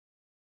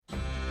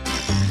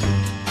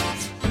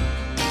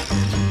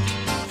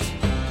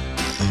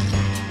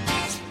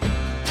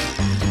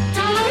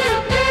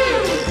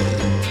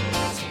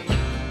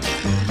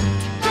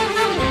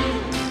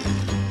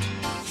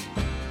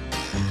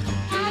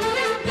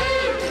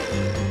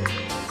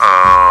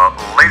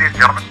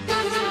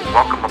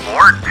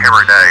aboard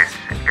Paradise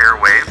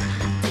Airwaves.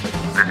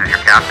 This is your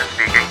captain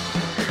speaking.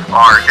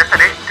 Our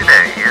destination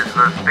today is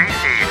the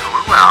Space Age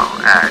Luau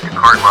at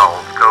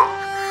Cardwell's Cove,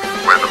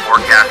 where the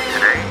forecast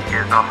today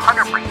is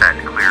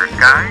 100% clear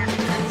skies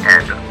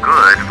and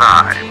good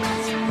vibes.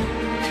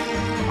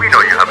 We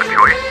know you have a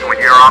choice when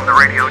you're on the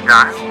radio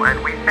dial,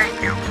 and we thank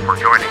you for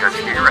joining us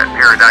here at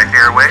Paradise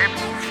Airwaves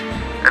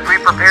as we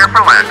prepare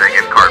for landing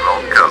in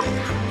Cardwell's Cove.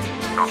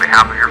 On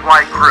behalf of your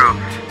flight crew,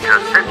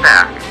 just sit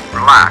back,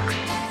 relax,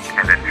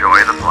 and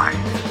enjoy the flight.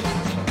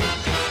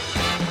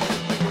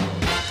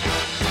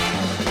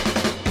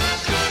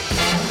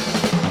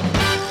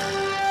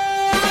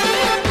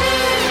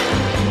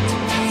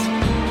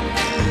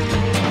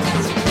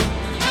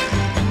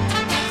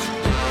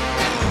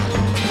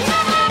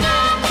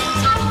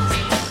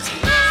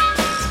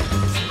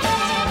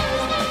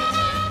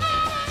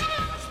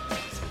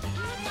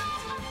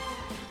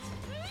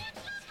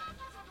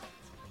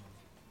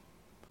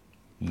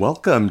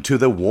 Welcome to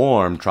the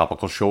warm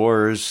tropical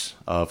shores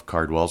of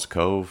Cardwell's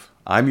Cove.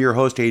 I'm your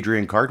host,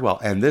 Adrian Cardwell,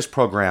 and this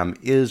program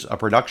is a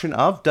production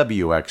of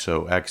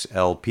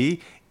WXOXLP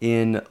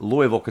in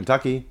Louisville,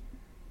 Kentucky,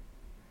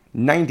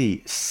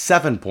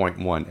 97.1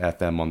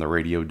 FM on the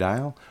radio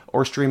dial,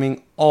 or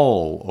streaming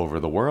all over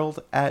the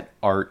world at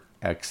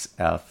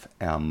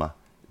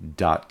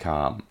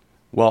artxfm.com.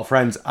 Well,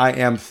 friends, I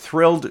am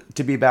thrilled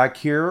to be back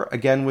here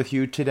again with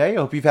you today.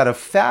 I hope you've had a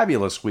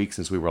fabulous week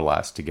since we were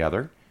last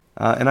together.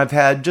 And I've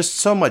had just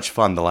so much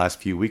fun the last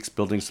few weeks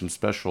building some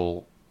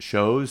special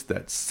shows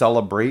that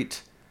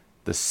celebrate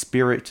the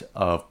spirit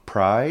of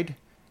pride.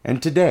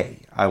 And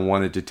today, I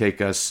wanted to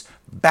take us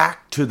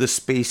back to the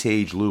Space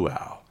Age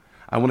Luau.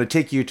 I want to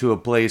take you to a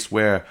place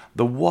where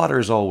the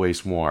water's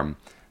always warm,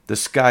 the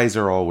skies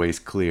are always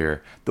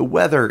clear, the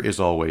weather is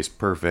always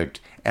perfect,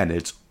 and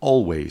it's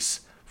always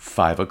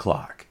 5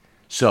 o'clock.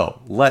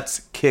 So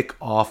let's kick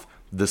off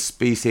the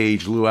Space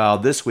Age Luau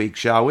this week,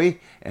 shall we?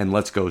 And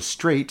let's go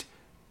straight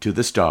to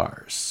the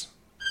stars.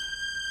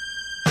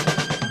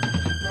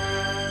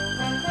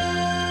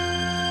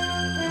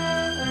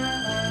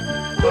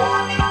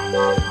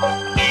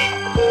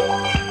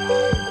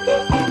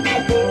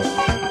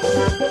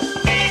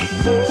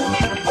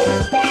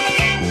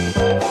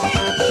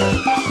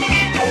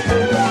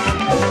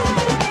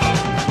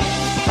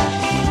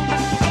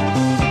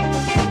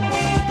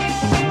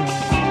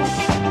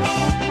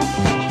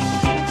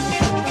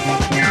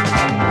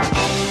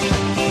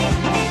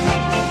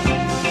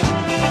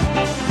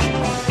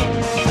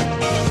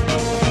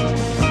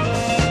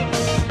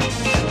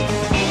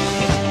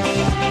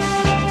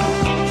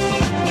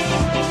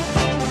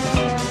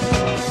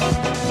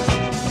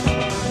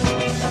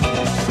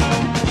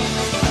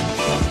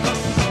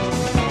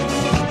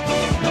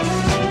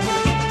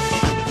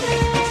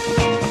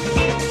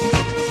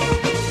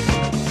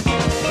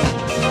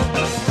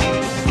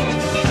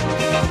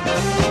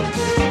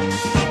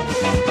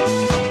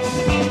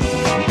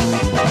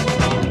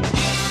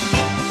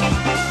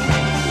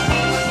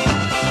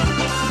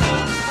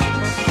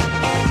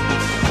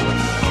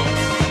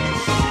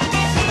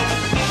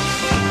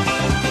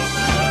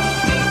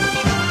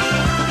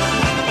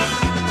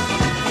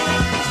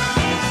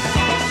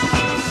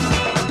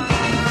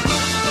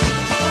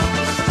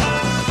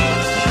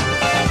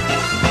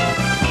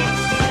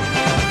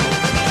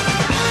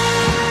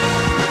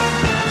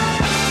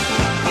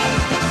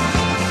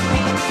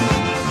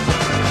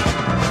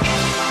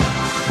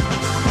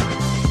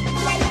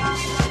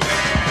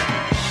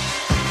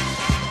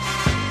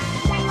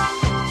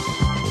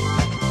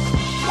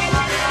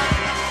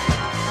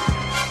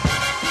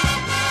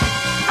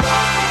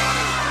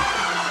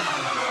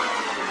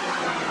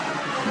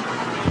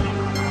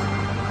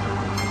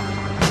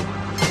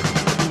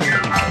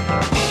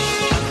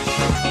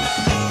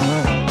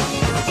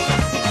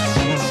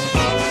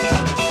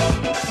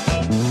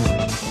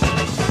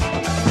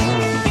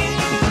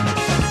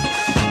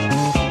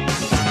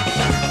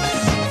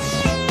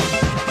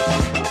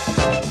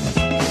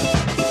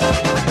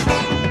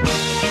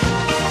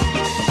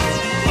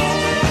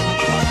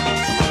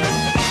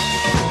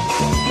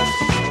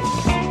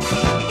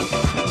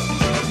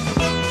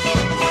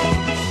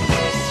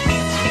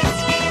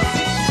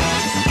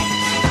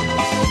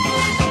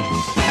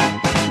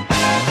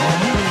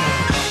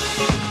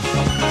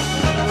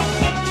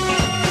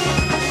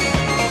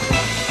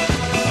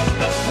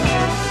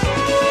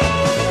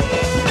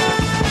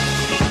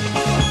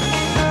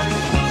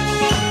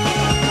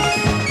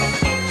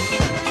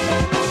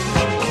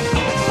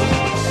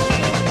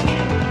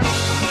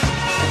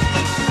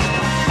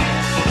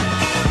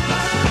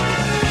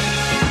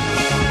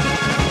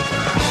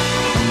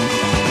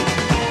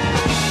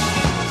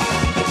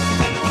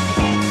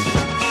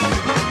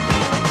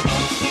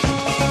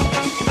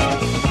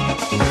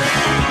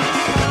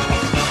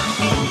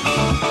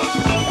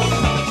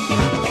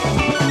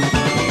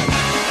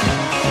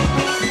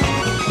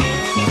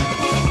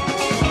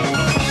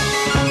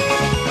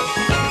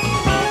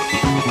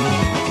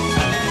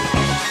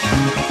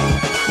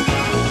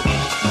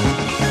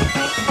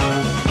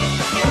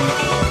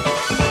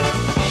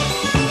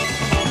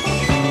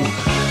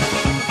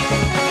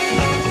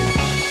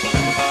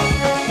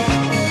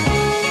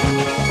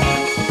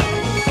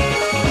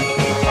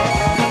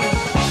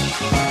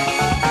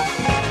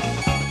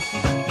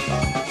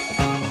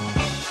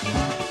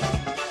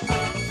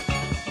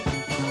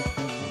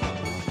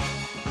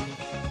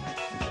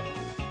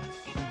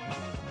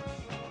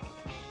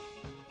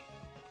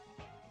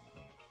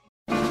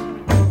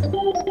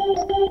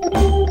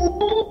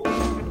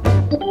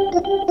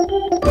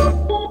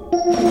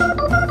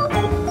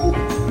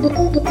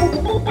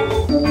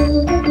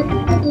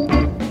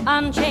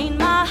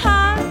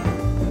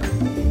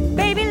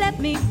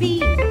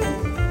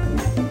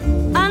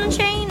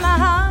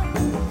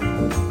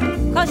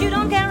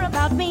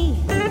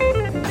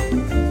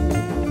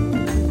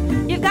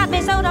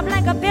 me sewed up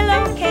like a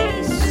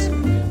pillowcase,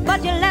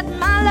 but you let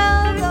my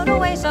love go to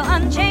waste. So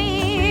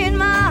unchain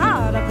my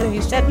heart,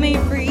 please set me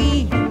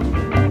free.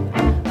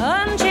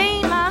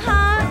 Unchain my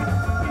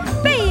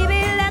heart,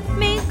 baby, let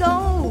me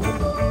go.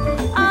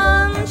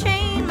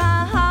 Unchain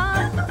my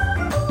heart,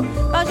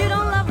 'cause you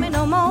don't love me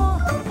no more.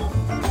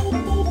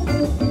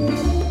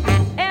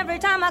 Every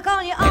time I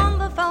call you on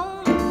the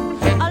phone,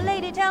 a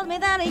lady tells me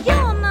that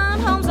you're not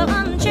home. So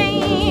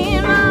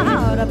unchain my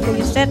heart,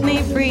 please set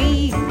me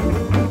free.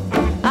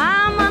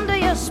 I'm under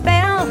your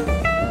spell,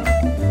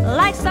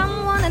 like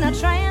someone in a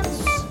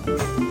trance,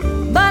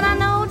 but I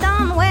know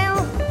darn well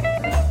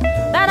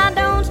that I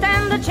don't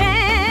stand a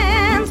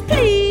chance.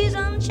 Please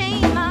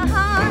unchain my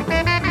heart,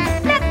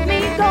 let me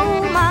go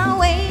my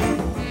way.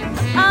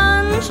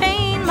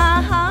 Unchain my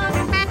heart,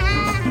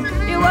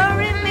 you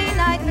worry me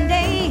night and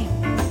day.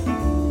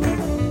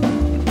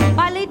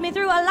 Why lead me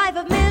through a life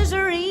of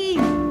misery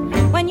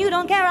when you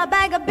don't care a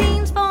bag of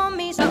beans for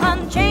me? So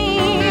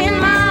unchain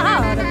my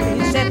heart,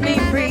 please set me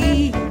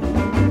free.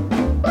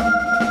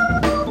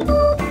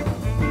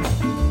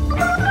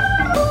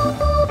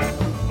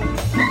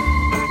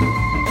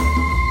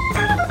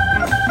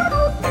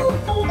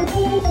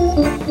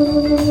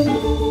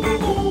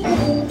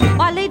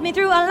 Why lead me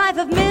through a life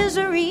of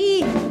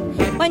misery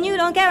when you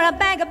don't care a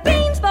bag of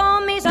beans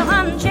for me? So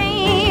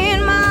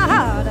unchain my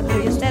heart,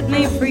 please set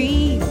me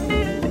free.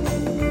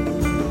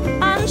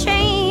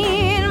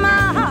 Unchain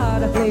my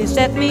heart, please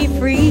set me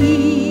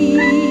free.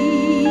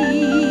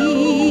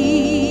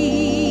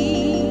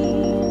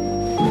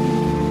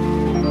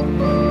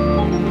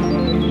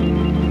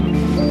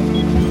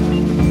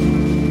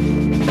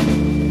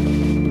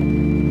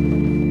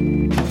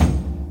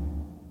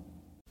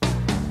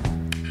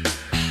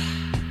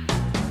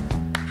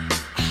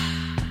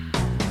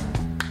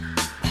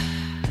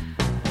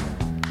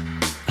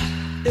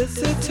 It's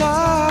the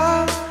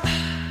time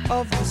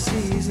of the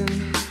season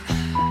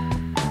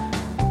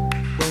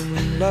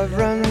when love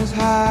runs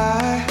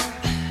high.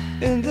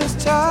 In this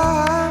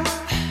time,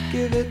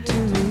 give it to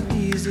me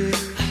easy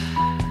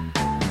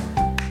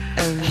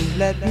and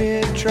let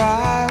me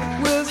try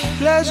with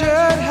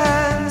pleasured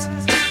hands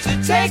to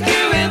take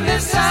you in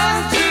this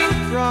time to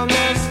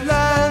promised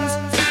lands,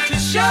 to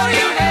show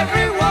you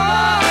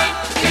everyone.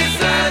 It's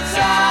the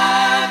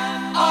time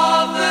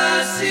of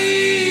the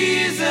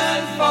season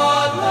for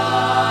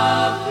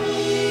love.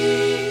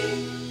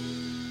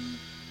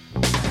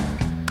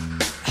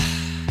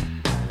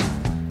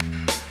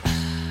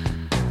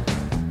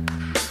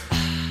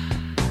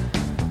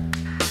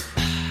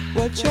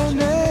 What's your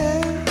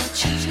name?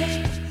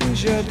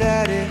 Who's your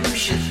daddy?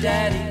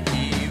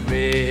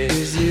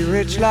 Is he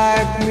rich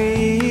like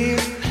me?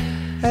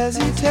 Has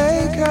he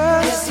taken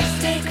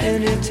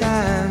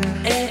anytime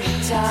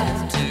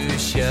to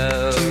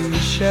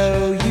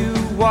show you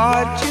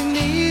what you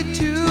need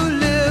to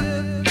live?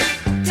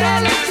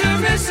 Tell it to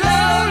me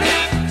slowly.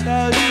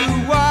 Tell you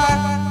why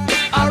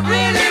I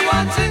really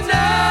want to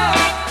know.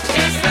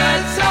 It's the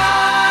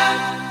time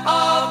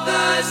of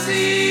the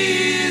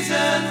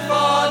season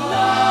for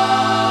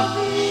love.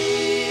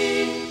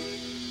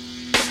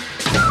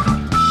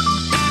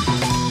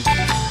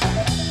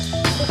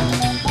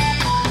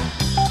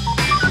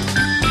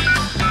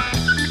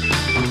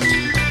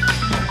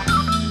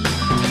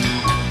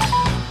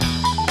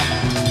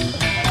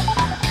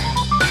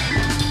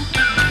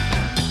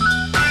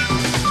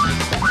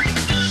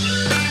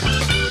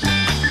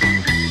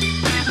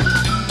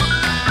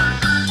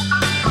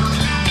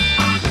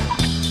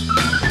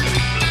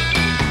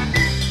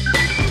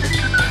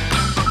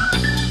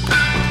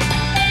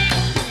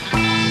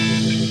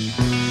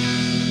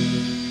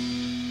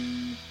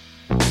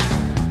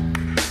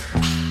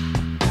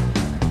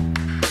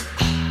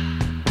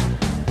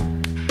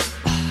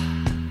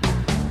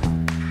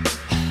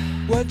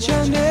 What's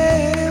your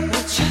name?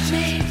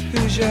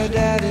 Who's your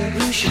daddy?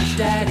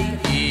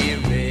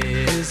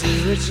 Is he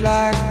rich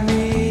like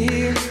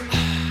me?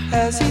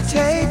 Has he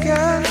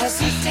taken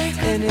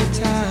any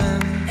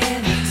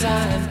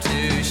time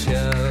to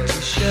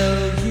show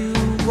you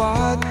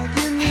what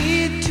you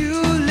need to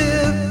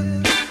live?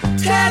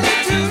 Tell it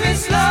to me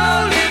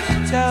slowly.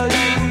 Tell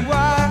you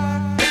why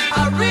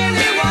I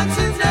really want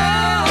to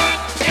know.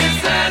 It's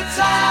the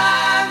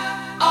time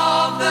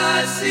of the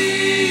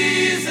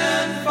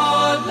season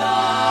for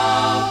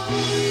love.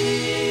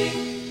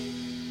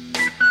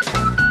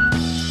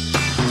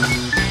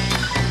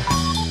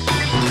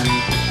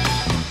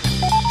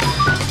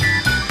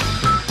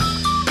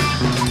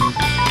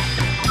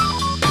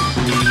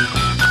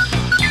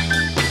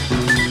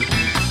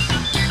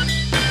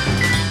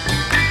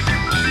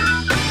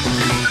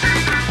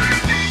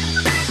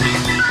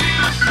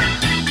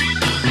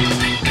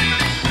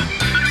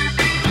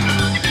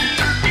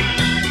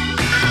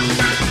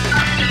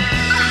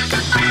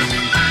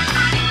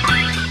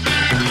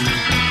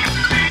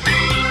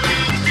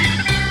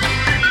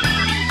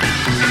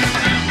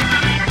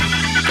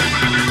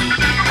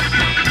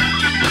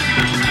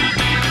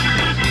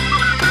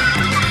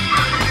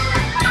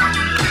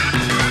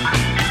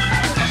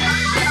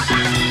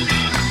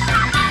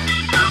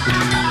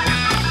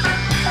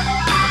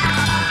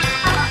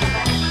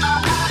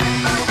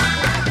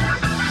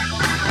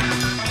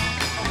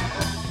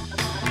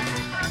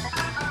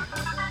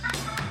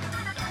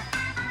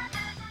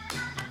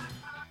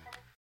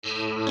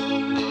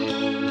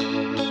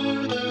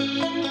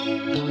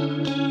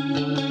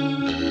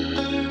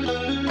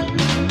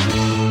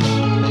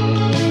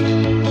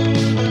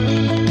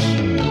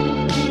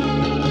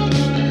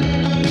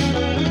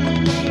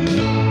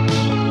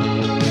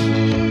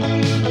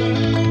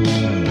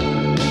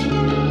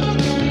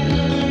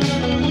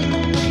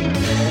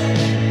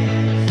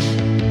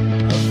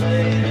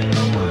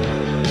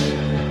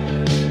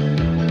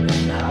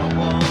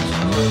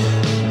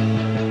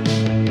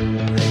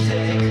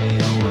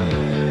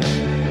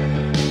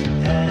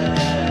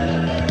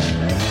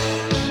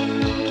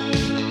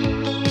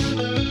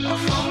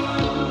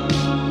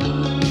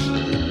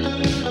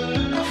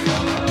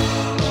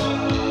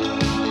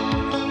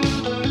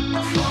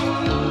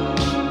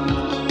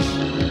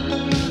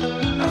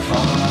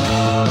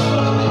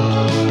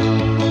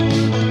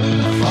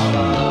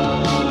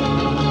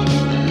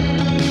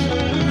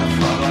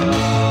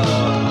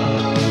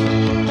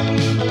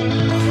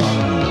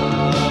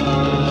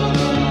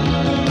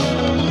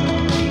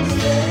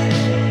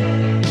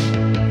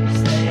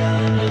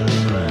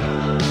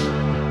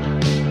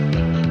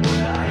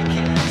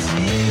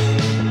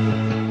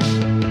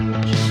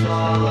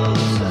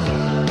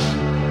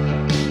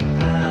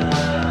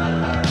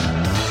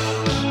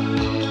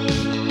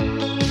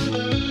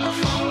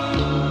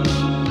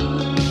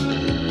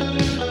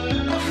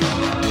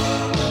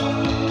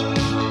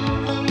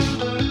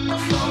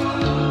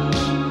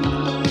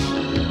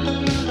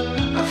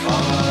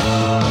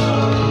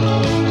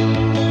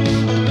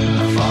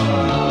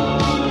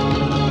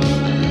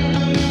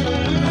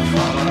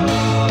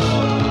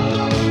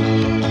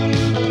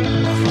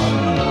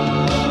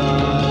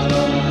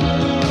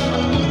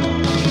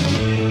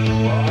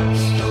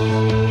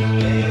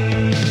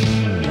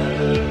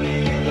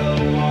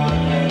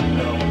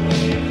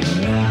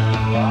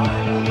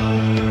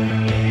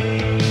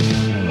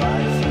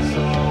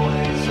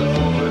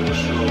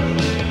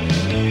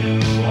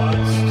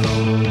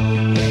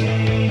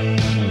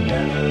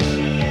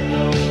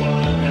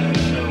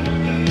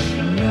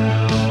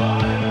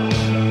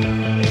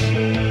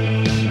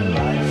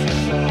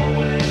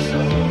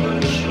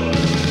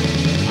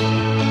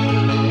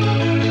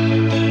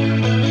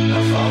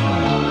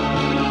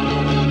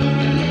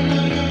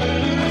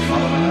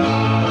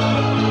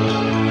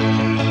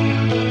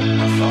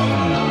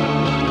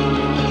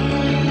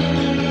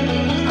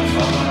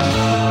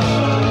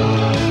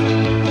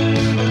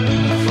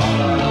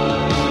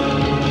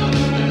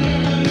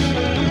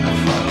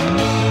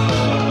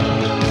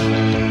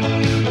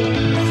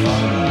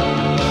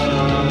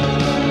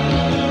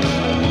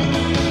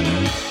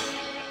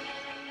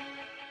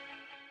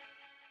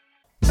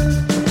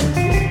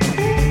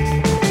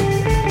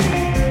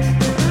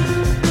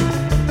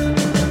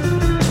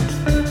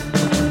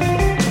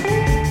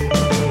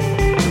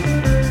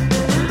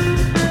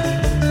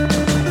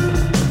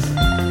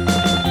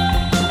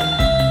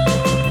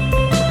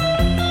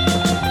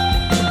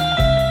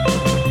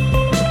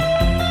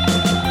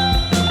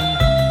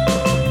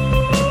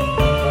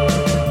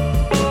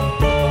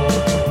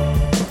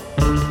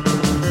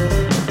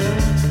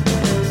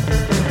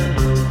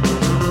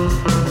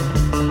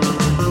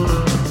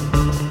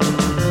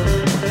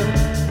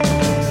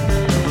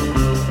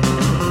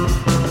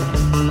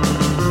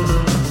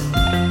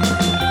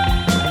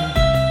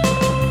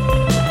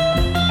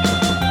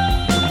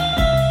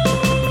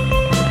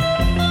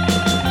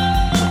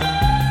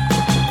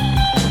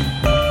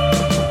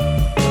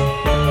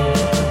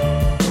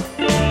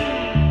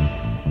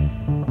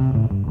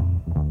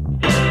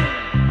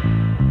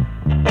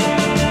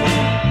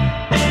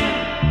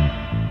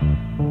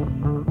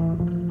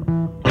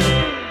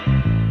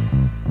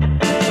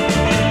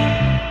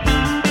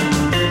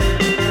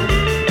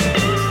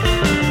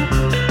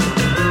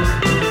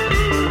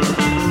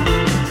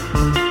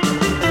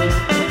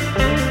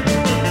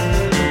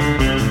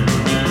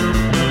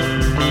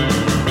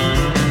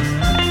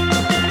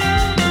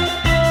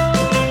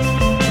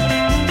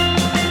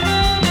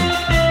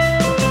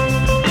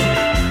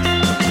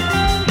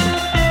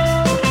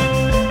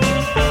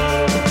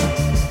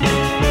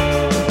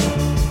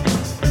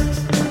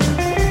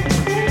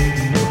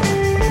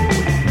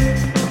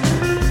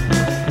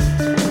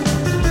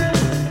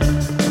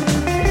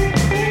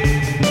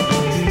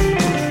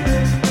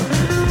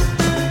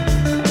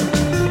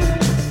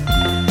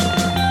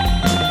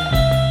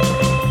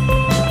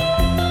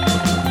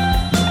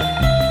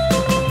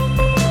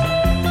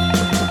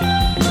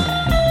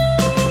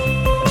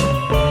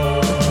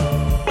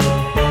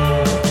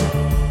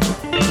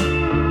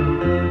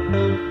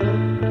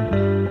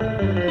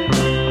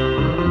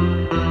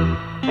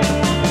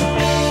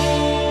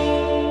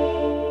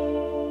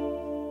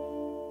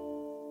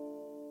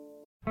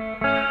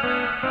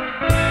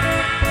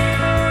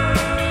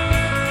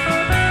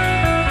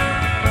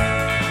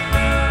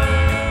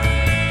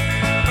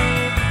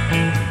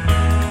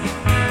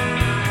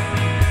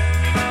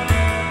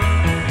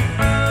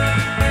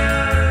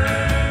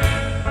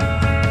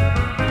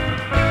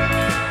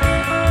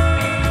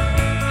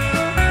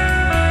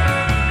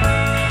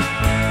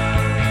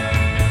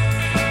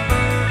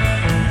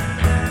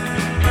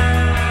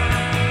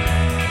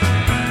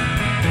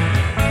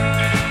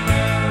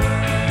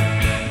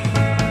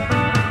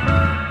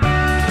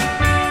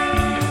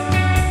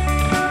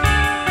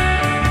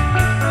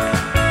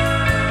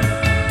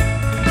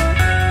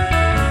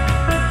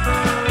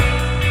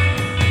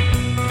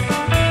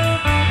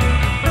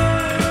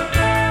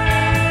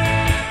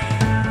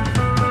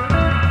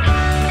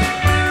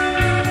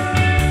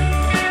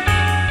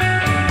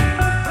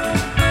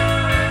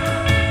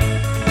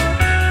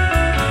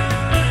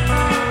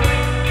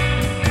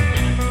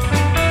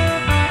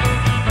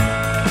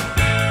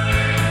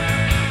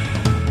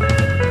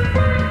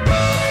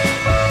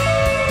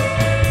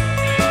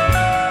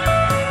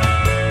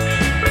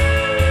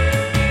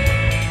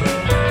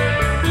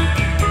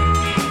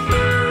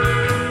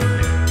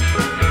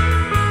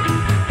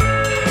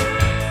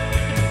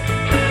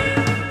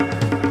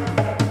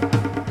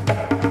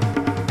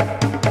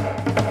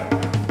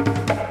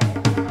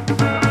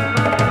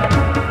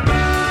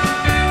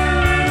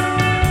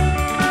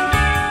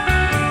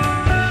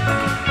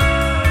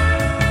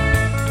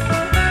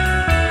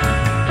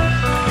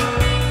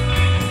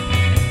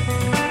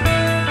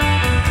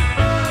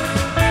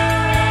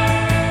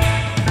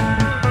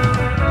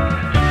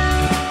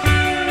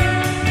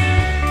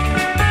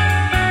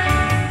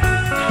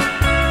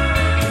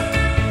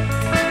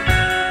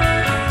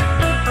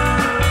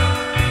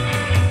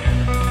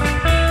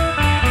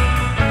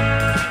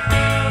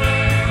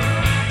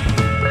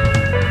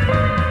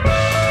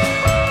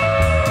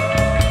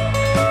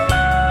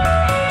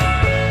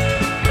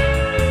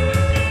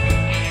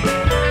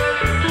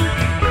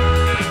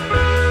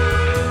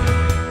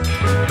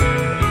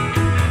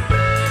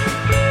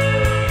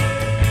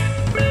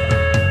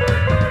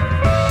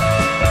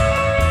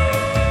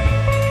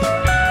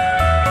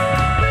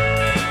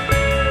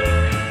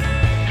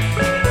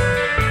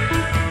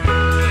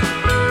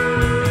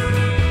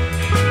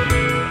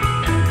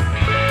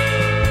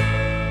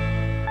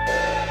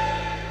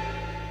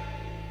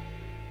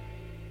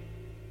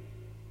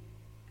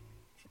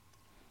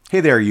 Hey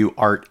there, you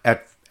Art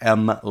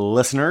FM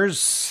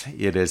listeners.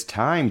 It is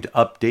time to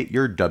update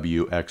your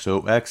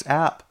WXOX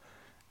app.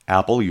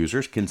 Apple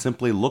users can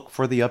simply look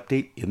for the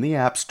update in the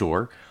App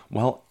Store,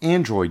 while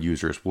Android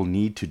users will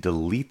need to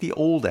delete the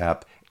old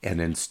app and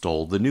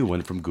install the new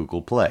one from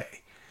Google Play.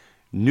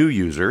 New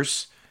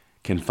users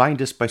can find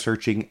us by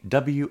searching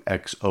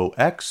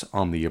WXOX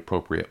on the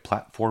appropriate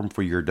platform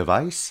for your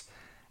device.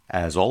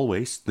 As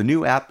always, the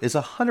new app is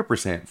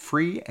 100%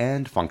 free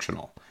and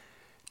functional.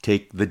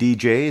 Take the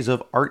DJs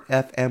of Art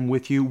FM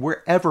with you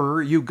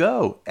wherever you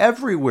go,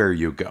 everywhere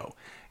you go.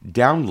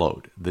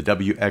 Download the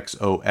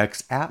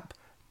WXOX app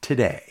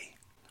today.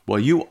 Well,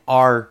 you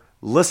are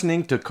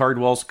listening to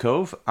Cardwell's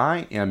Cove.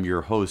 I am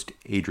your host,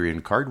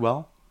 Adrian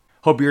Cardwell.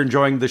 Hope you're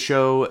enjoying the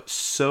show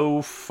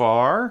so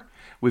far.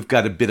 We've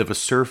got a bit of a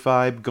surf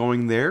vibe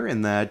going there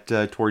in that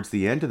towards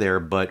the end there,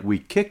 but we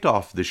kicked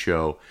off the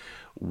show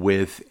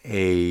with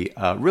a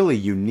really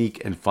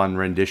unique and fun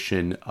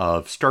rendition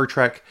of Star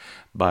Trek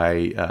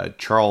by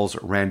Charles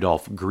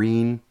Randolph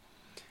Green.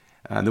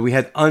 Then we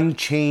had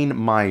Unchain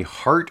My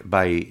Heart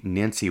by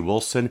Nancy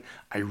Wilson.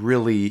 I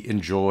really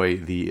enjoy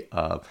the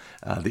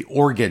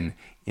organ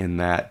in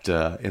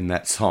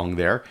that song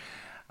there.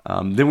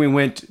 Then we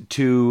went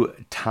to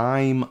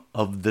Time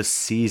of the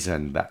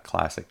Season, that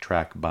classic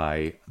track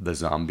by the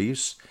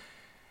Zombies.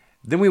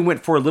 Then we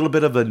went for a little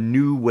bit of a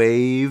new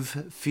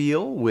wave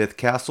feel with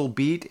Castle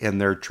Beat and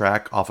their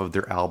track off of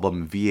their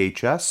album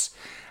VHS.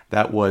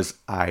 That was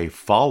I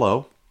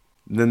Follow.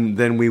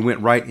 Then we went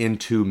right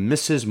into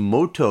Mrs.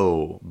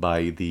 Moto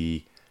by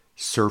the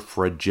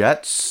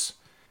Suffragettes.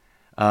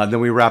 Then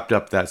we wrapped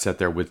up that set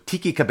there with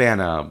Tiki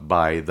Cabana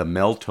by the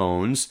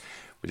Meltones,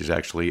 which is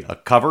actually a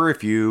cover.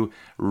 If you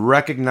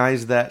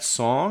recognize that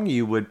song,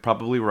 you would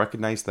probably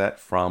recognize that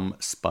from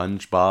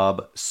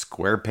SpongeBob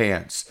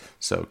SquarePants.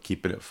 So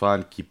keeping it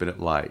fun, keeping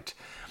it light.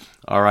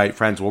 All right,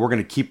 friends. Well, we're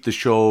going to keep the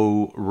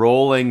show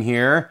rolling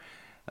here.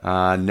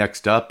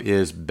 Next up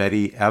is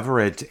Betty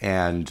Everett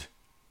and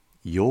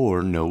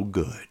You're No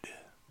Good.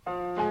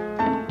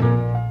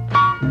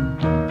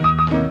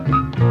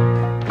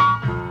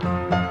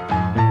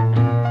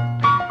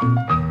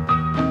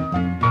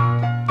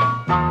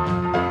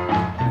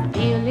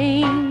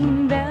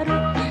 Feeling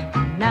better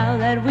now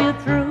that we're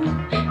through.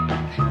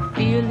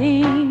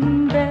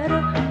 Feeling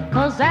better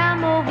 'cause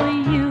I'm over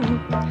you.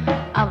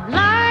 I've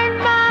learned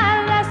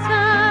my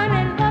lesson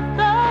and left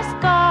the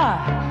scar,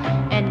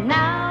 and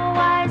now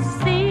I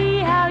see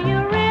how you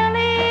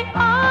really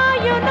are.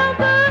 You're no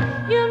good,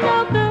 you're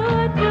no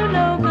good, you're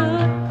no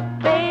good,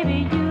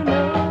 baby, you're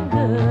no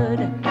good.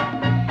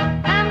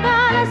 I'm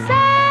gonna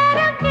say it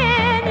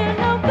again, you're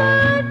no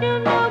good,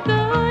 you're no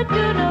good,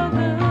 you're no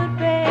good,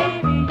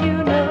 baby,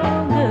 you're no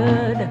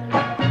good.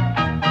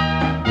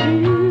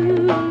 You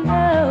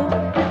know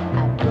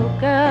I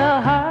broke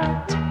a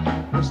heart,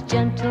 was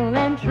gentle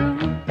and true.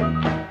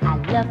 I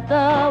left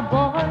the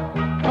boy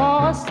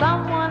for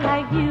someone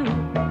like you.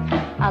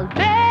 I'll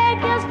beg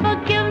his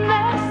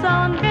forgiveness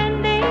on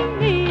bending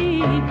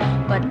knee,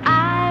 but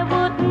I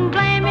wouldn't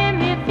blame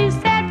him if he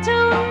said to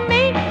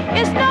me,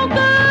 it's no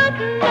good,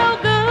 no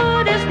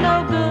good, it's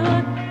no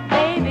good,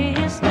 baby,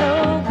 it's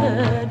no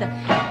good.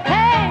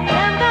 Hey,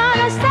 I'm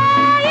gonna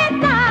say it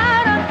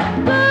loud,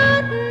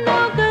 good, no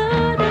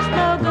good, it's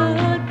no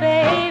good,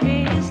 baby,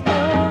 it's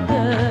no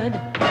good.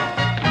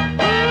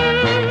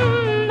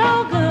 No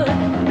good.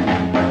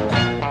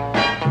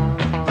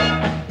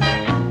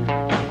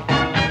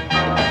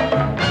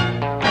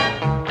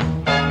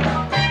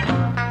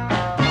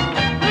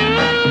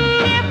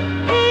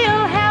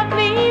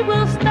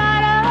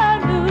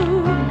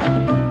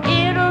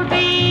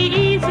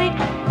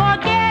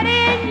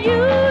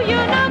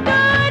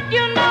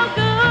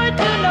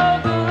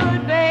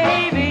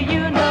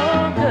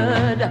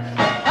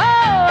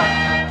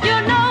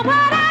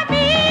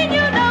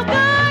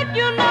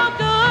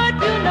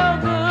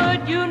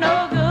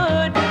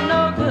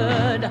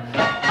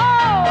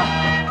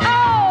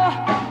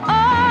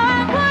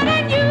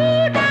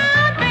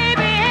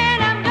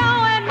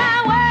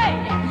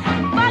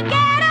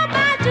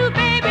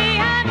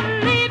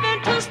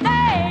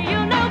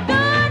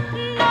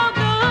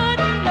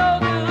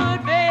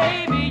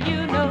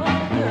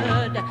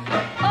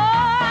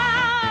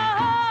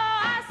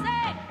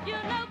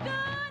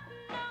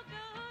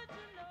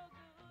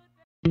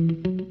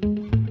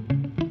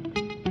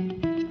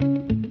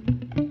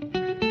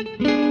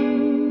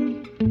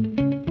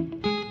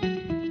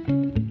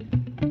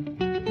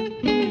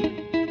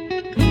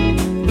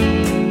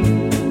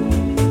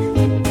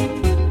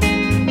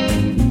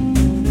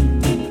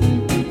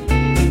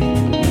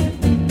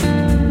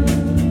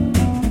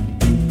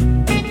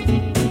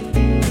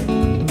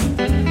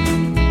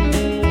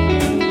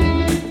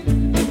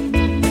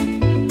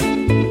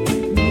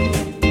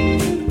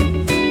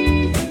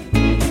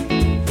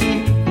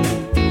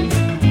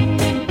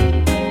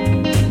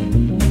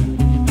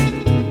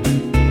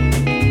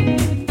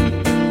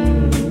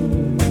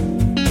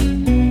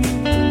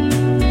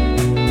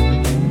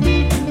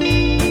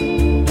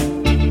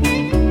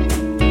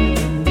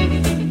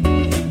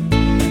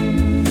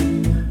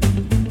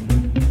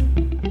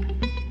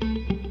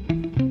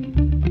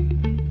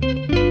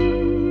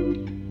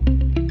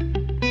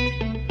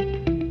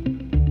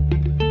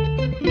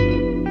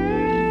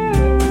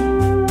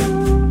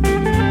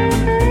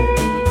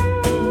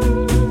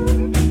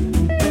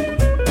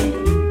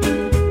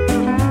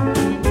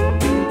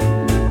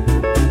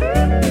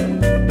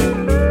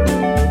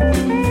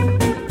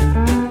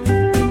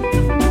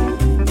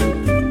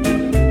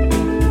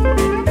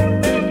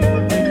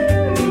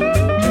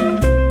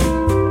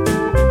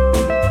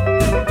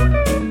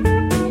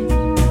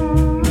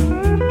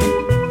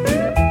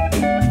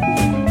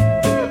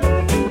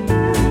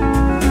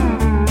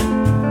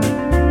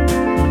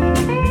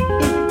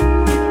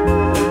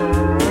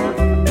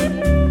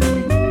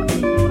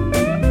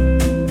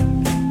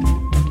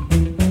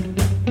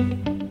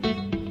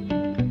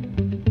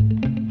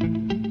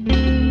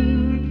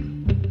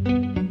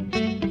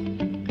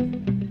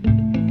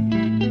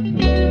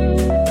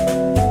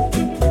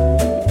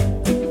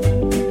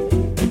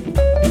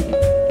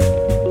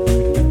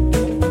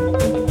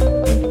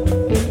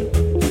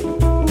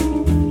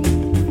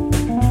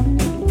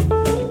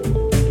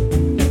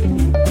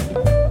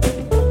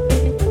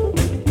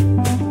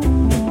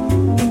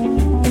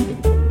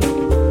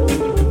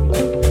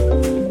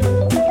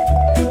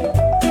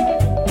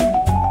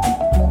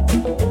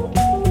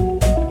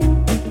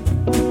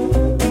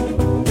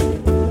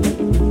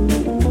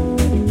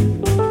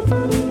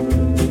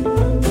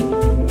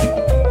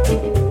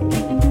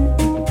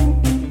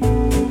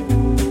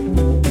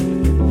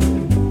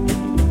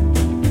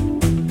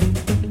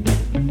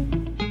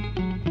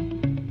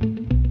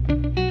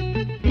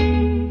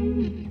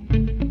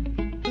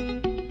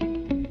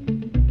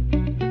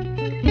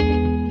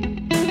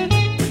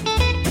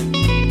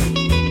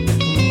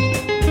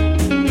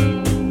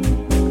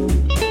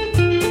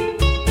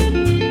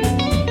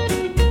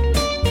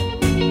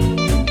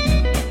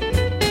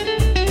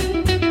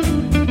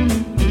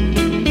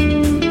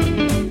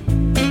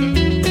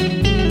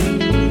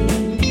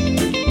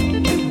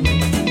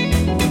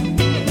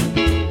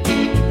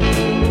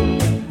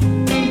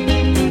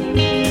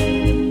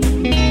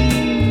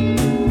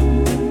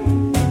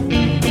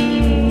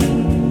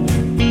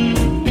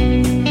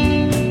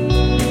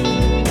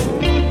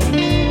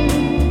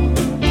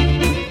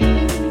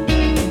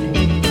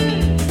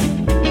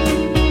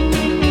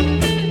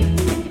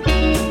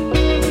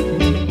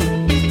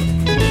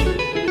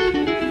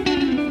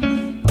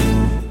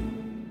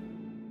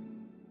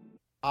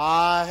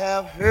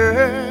 I've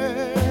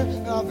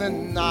heard of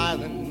an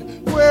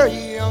island where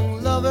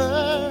young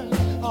lovers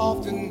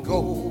often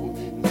go.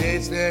 They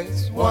say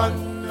it's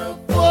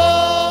wonderful.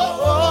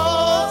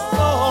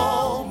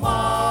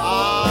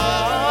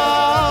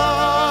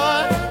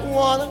 I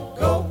wanna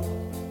go,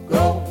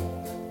 go,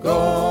 go.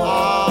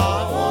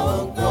 I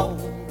wanna go,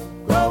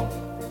 go,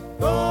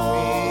 go.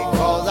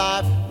 Because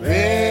I've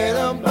read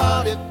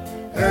about it,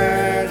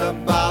 heard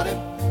about it,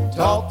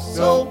 talked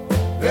so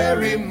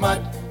very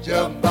much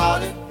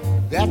about it.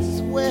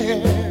 That's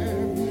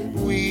where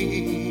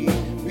we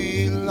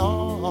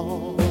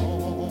belong.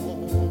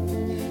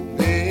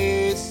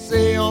 They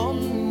say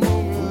on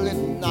moonlit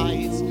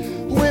nights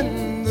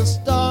when the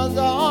stars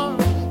are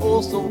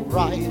oh so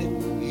bright,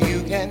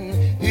 you can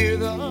hear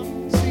the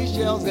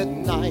seashells at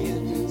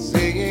night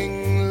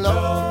singing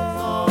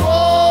love.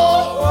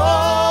 Oh,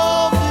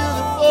 oh,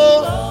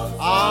 beautiful.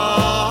 I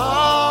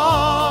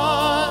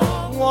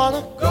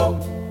wanna go,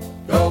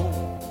 go,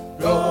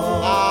 go.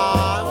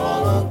 I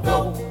wanna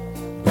go,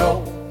 go,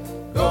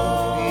 go.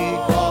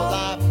 Because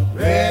I've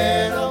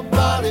read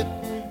about it,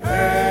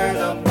 heard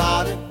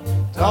about it,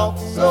 talked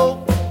so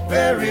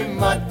very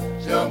much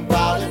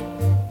about it.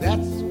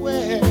 That's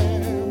where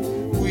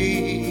we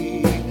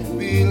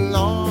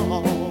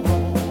belong.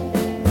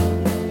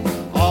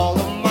 All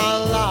of my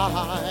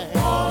life,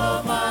 I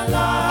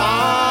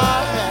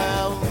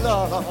have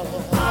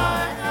loved,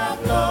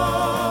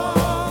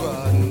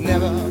 but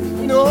never,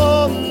 no,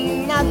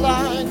 not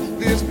like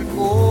this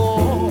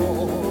before.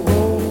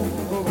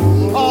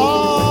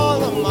 All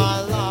of my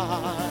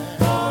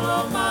life,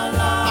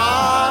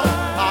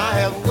 I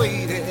have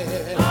waited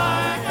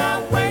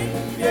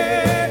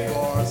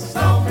for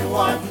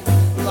someone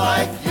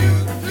like you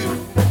to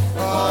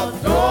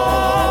adore.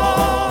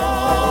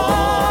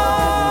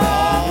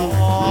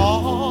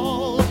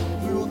 All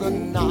through the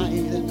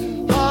night,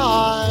 I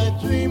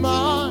dream I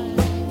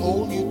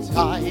hold you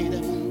tight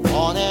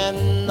on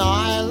an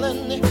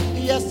island,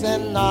 yes,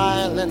 an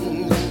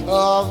island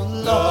of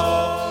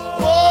love.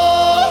 Oh,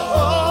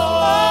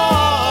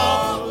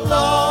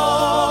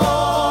 love.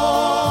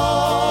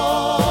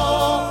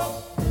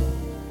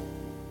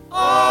 Oh,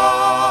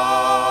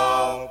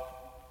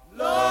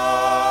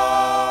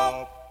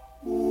 love.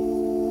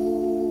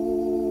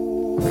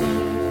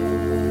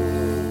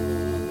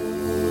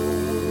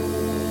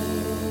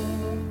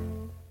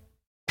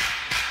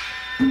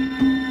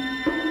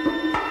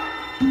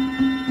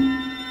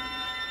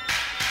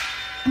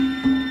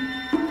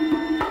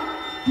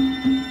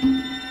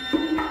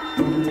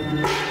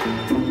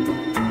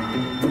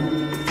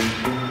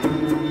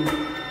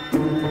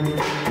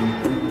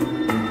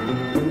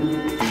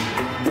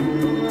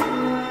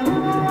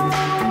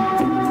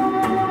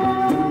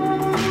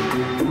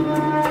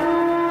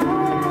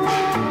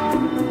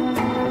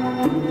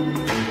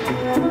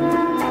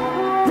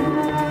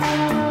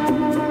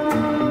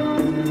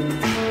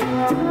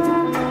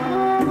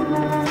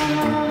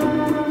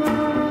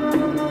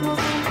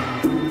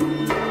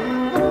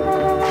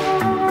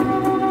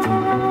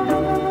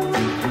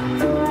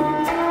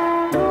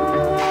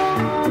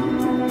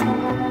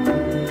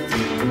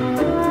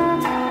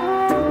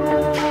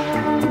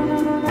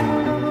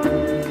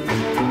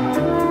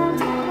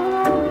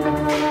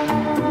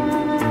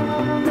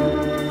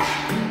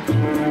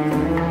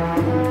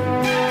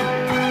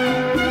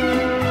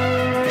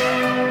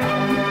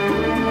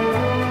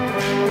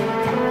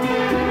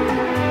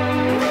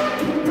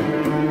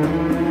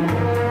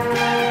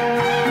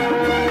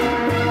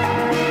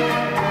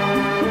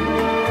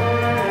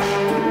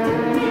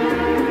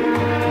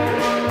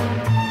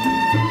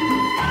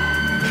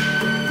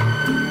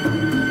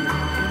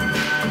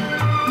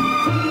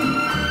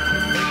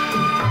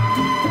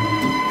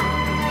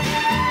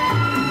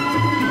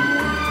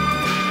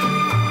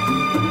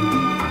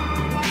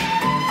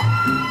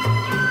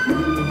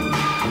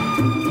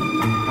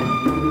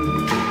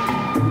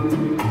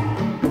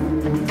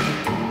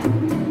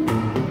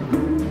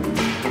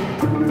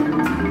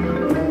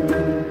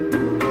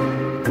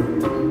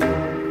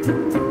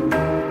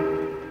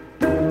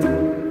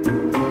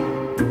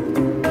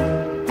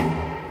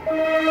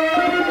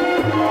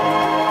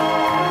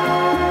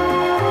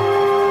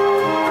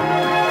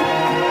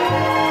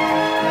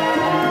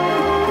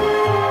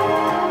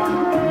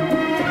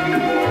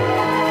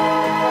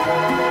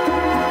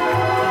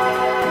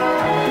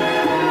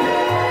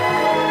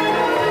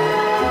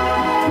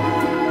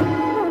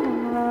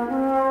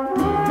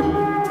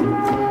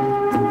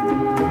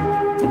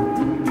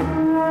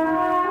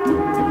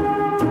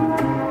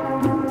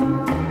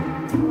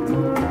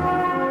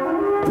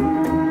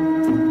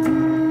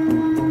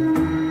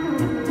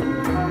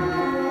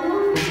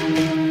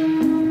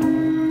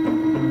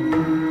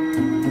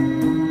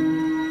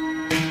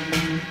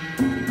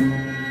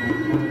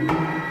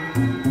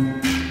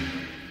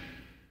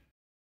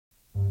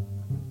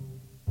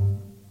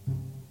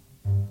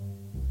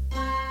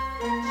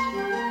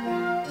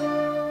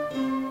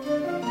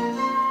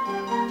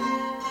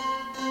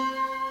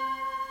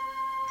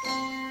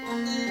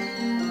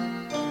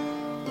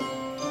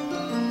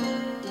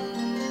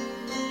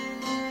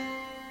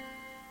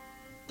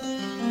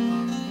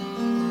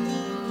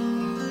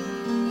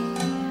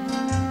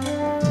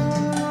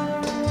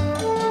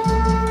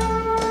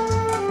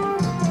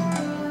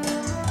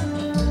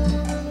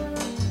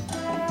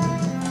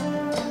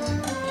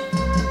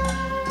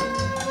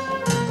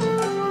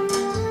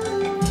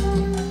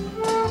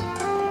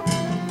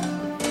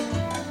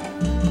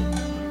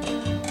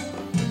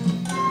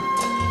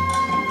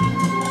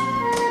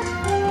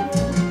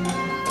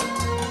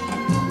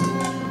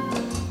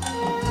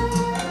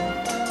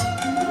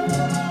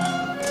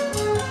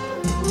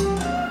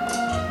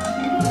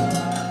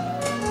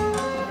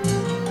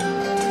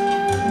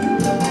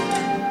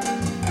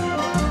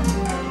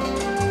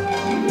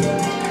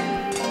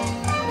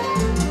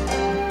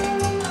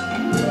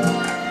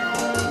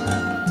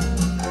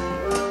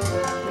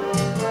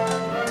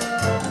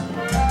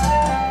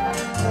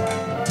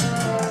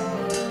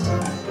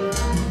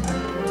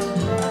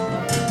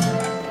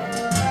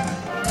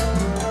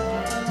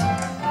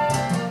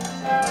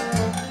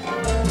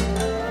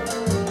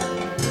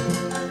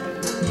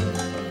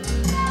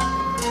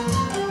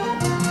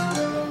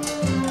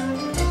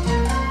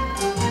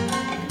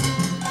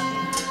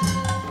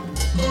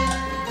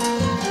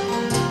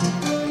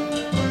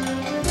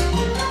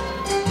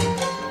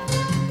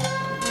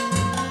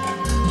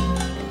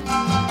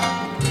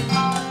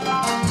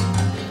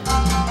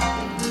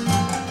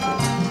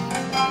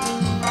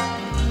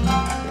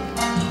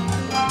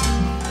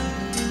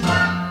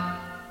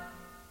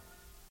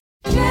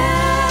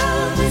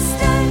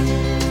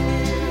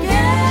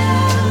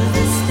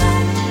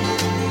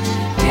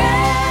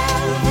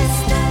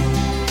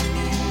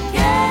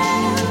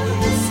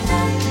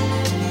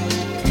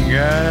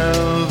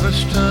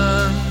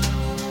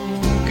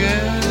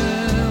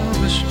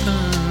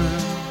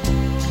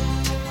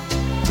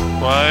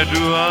 Why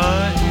do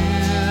I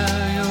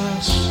hear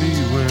your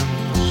sea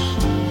winds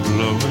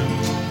blowing?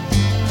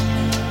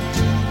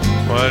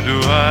 Why do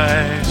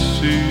I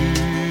see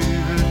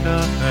the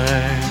dark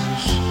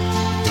eyes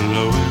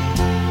glowing?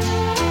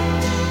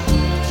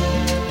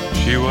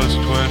 She was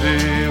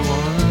 21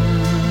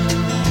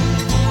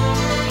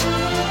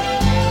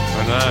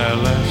 when I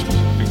left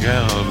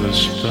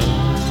Galveston.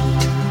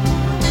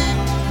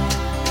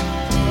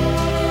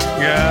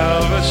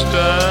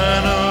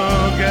 Galveston,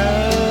 oh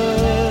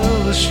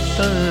Galveston.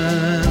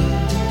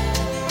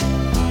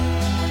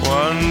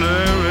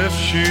 Wonder if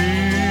she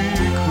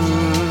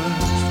could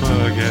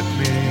forget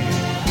me.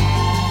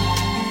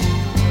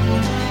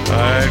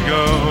 I'd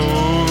go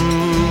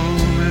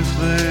home if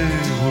they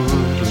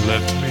would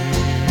let me.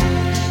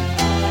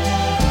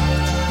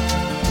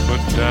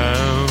 Put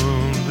down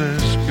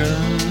this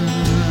gun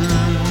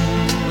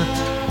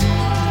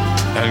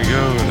and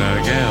go to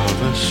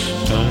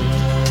Galveston.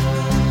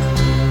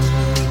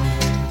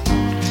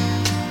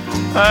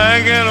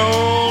 I can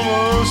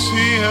almost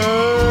see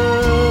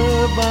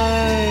her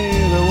by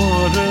the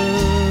water,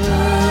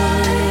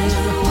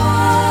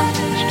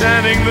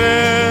 standing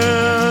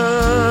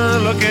there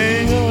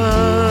looking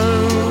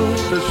out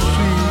to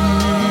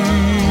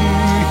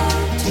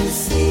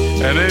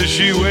sea. And is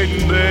she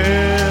waiting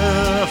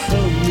there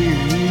for me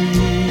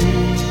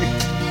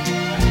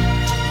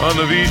on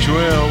the beach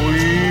where we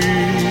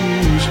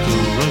used to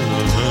run?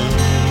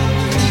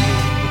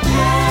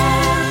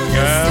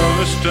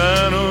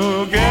 Galveston,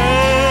 oh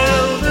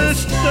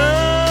Galveston,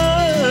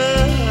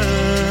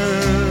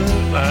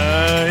 I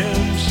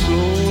am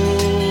so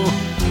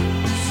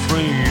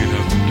afraid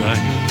of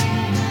dying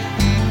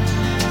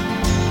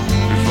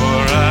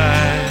before I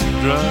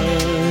dry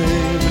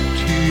the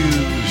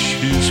tears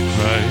she's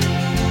crying,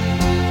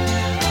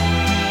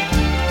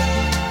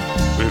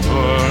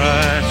 before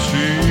I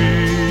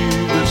see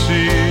the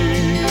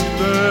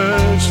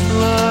seabirds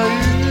flying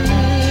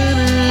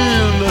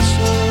in the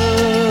sun.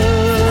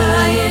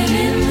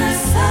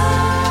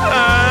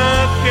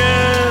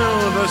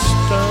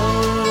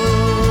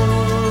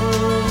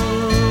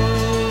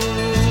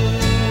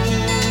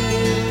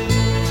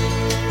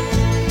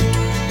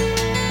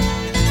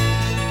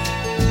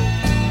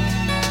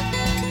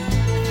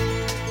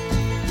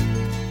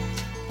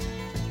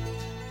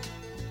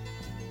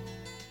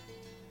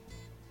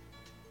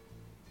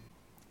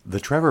 The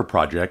Trevor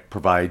Project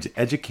provides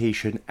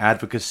education,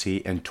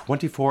 advocacy, and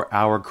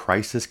 24-hour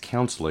crisis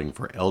counseling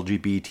for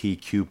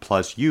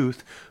LGBTQ+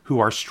 youth who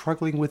are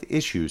struggling with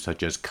issues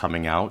such as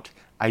coming out,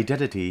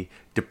 identity,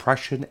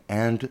 depression,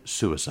 and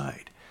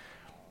suicide.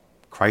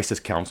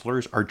 Crisis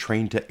counselors are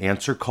trained to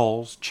answer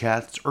calls,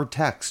 chats, or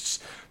texts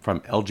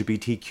from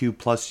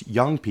LGBTQ+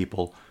 young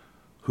people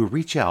who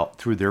reach out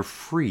through their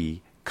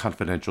free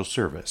confidential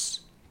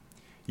service.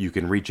 You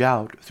can reach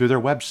out through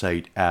their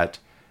website at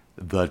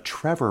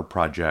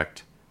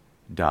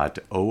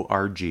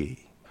thetrevorproject.org.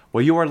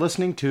 Well, you are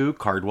listening to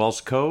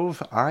Cardwell's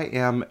Cove. I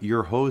am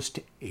your host,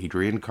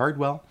 Adrian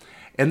Cardwell,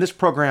 and this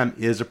program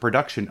is a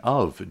production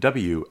of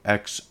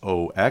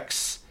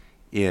WXOX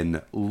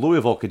in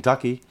Louisville,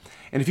 Kentucky.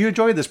 And if you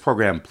enjoyed this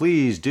program,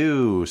 please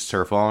do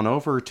surf on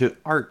over to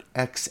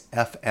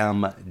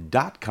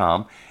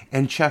artxfm.com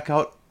and check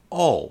out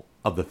all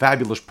of the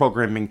fabulous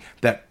programming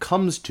that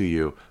comes to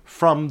you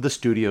from the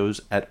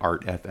studios at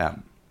Art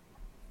FM.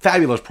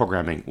 Fabulous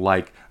programming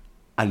like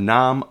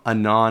Anam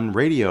Anon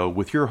Radio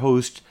with your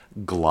host,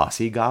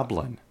 Glossy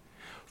Goblin.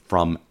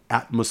 From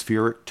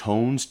atmospheric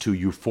tones to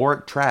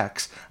euphoric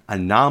tracks,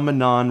 Anam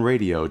Anon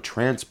Radio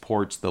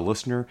transports the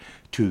listener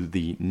to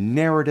the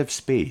narrative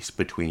space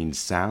between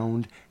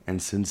sound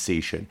and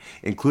sensation,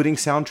 including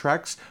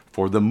soundtracks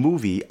for the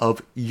movie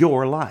of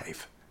your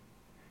life.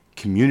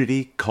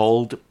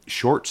 Community-culled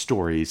short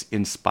stories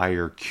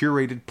inspire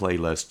curated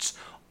playlists,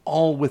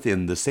 all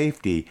within the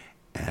safety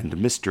and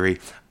mystery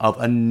of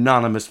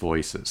anonymous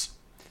voices.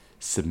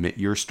 Submit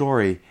your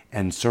story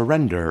and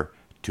surrender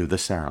to the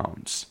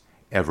sounds.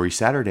 Every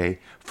Saturday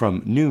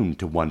from noon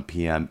to 1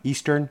 p.m.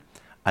 Eastern,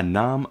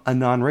 Anam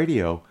Anon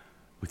Radio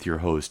with your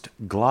host,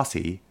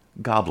 Glossy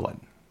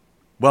Goblin.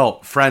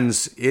 Well,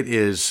 friends, it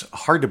is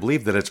hard to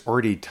believe that it's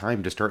already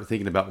time to start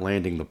thinking about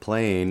landing the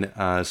plane,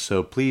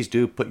 so please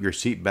do put your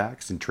seat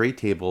backs and tray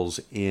tables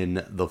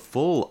in the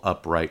full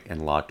upright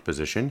and locked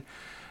position.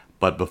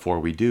 But before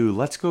we do,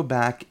 let's go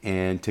back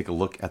and take a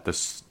look at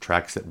the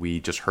tracks that we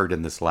just heard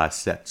in this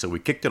last set. So we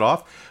kicked it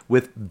off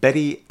with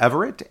Betty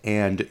Everett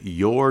and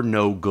You're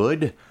No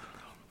Good,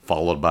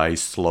 followed by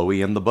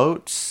Sloey and the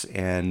Boats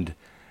and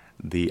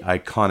the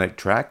iconic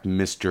track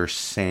Mr.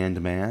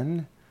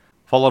 Sandman,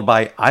 followed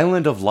by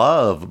Island of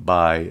Love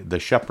by The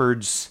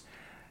Shepherds.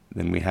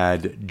 Then we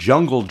had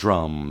Jungle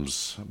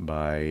Drums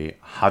by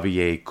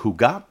Javier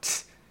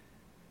Cugat.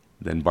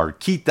 Then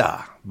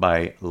Barquita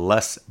by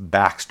Les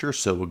Baxter,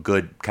 so a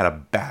good kind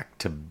of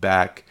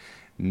back-to-back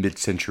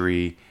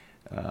mid-century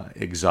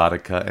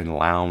exotica and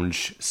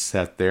lounge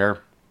set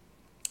there.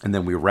 And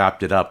then we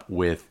wrapped it up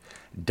with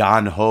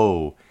Don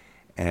Ho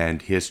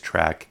and his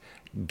track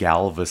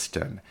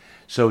Galveston.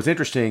 So it's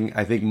interesting.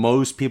 I think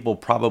most people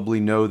probably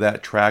know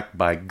that track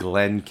by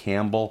Glenn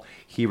Campbell.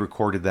 He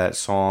recorded that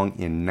song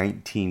in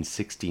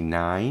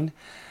 1969.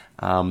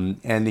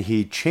 And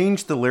he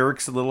changed the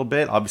lyrics a little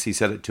bit. Obviously, he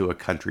set it to a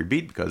country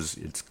beat because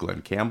it's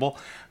Glenn Campbell.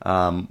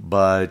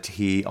 But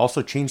he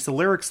also changed the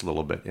lyrics a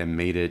little bit and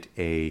made it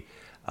a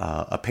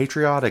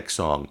patriotic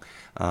song.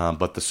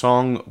 But the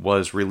song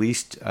was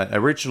released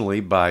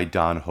originally by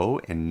Don Ho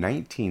in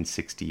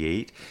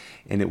 1968.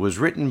 And it was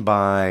written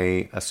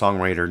by a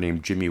songwriter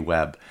named Jimmy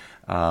Webb,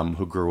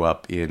 who grew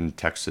up in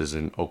Texas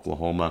and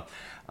Oklahoma.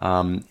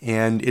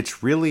 And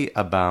it's really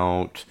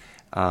about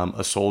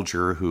a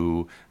soldier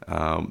who,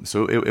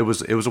 it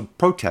was a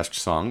protest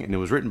song, and it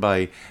was written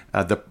by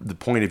the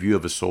point of view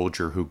of a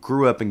soldier who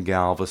grew up in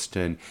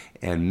Galveston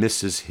and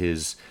misses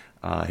his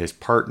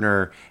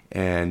partner,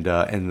 and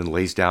then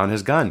lays down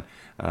his gun.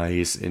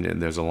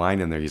 And there's a line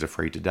in there: he's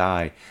afraid to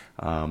die.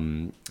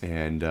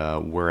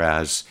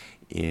 Whereas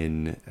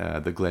in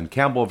the Glenn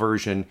Campbell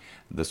version,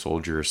 the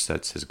soldier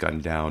sets his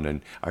gun down,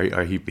 and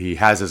he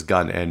has his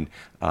gun and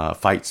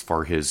fights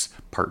for his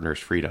partner's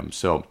freedom.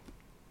 So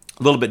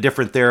a little bit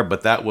different there,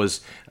 but that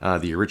was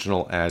the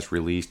original as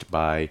released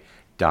by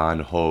Don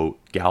Ho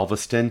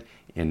Galveston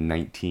in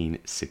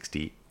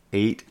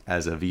 1968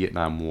 as a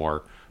Vietnam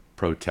War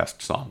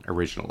protest song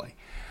originally.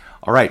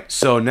 All right,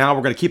 so now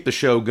we're going to keep the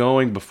show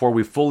going. Before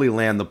we fully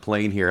land the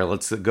plane here,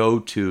 let's go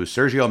to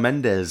Sergio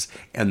Mendes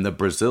and the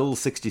Brazil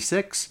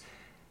 66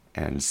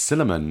 and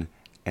Cinnamon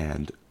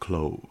and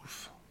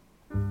Clove.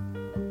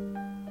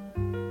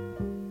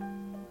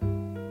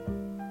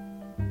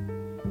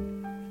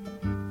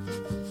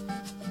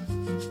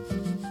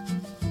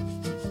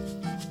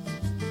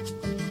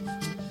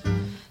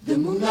 The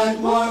moonlight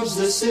warms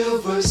the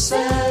silver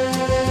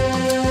sand.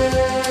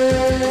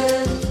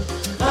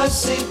 I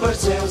see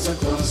birds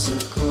across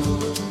the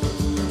cove.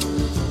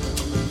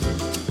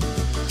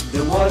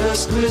 The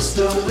water's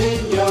crystal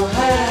in your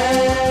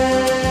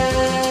hand.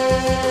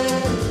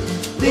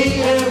 The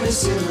air is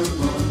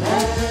cinnamon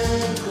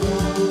and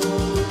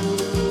clove.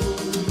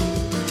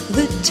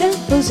 The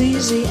tempo's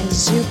easy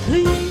as you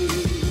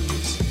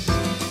please.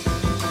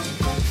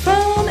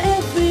 From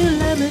every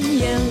lemon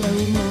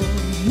yellow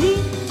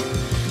morning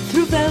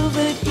through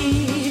velvet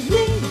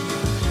evening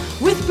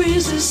with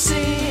breezes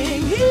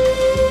singing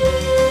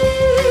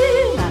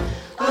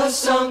a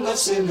song of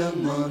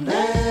cinnamon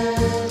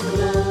and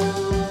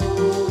clove.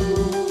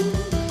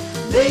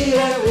 The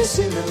air is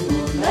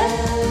cinnamon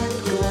and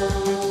clove.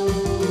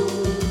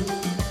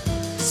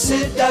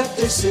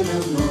 Seductive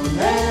cinnamon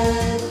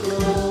and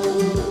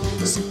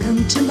clove. So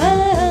come to my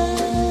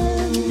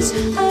arms,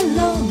 I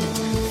long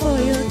for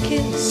your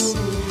kiss.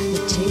 The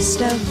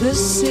taste of the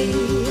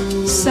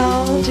sea,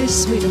 salty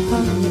sweet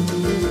upon your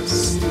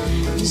lips.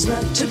 Is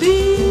love to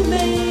be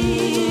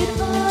made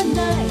on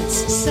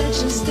nights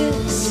such as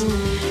this?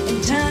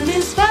 And time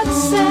is but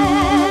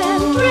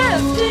sand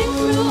drifting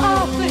through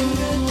our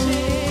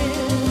fingertips.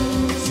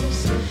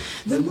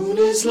 The moon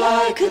is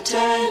like a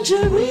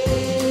tangerine,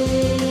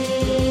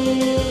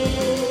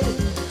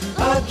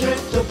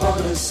 adrift upon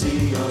a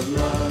sea of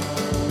love.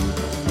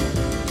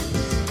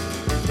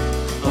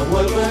 A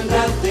world where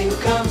nothing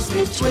comes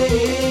between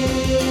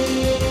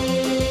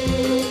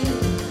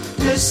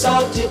the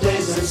salty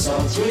days and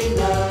sultry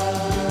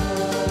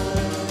nights,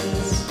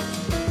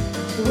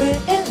 where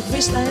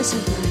every slice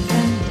of life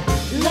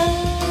and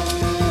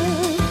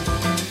love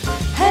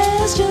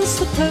has just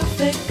the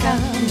perfect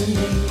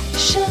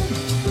combination.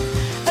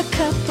 A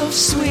cup of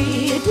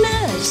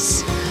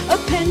sweetness, a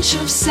pinch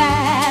of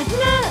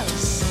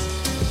sadness,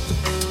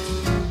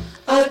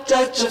 a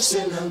touch of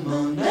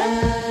cinnamon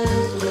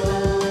and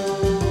clove,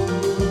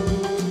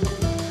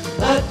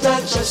 a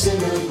touch of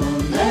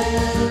cinnamon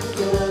and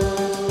clove,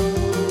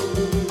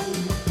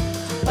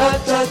 a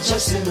touch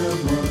of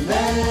cinnamon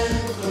and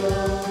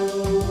clove.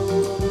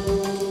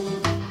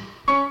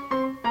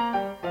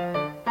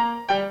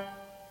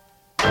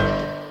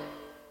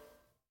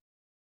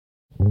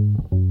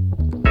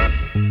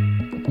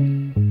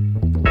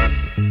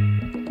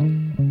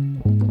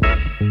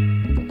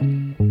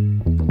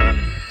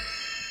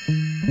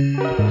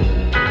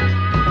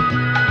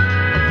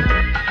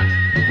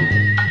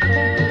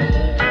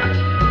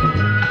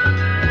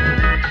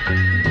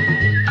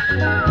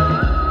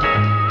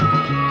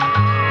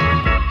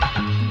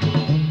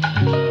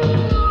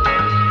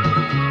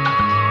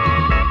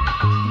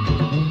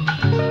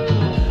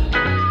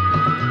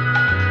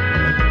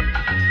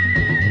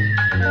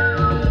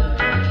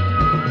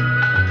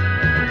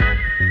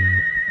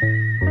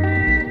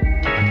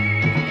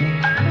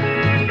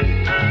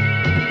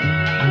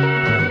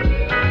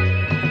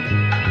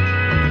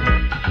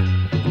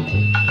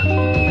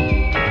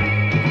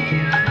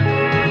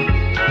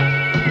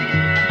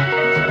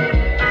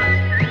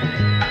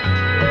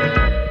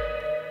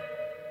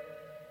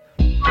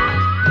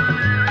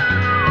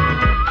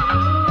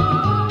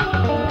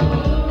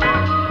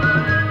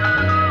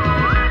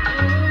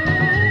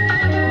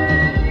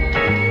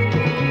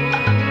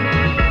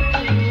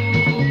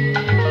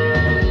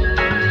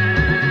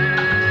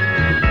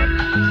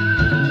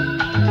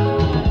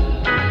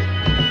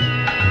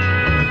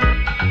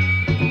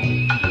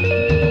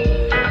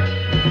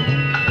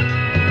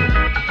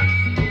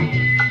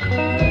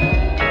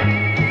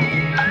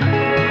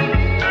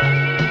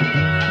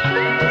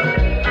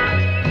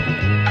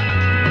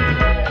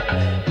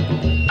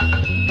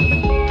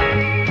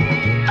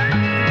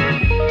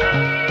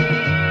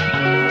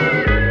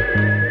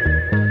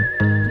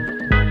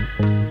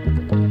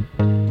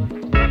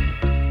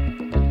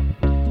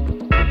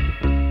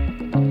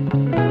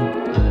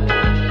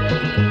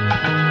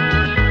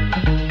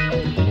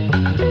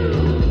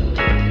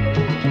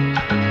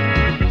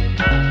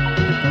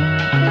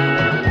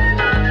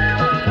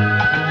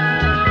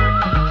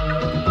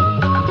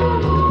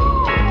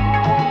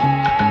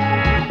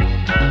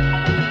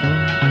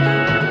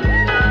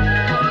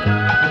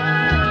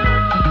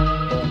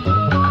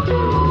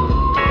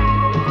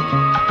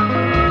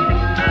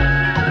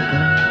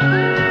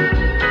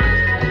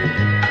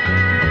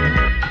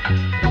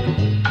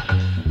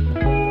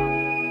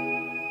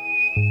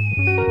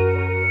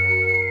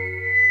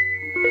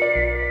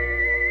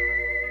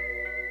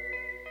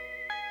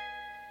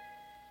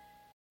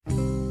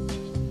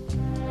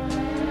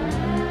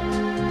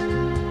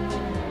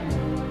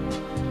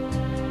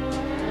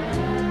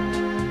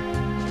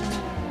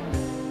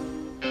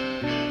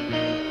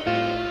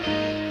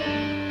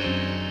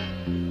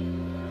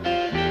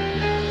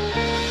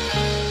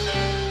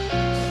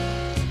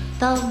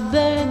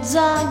 heads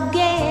are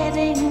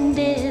getting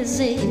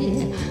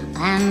dizzy,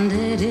 and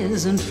it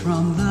isn't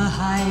from the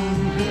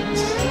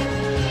heights.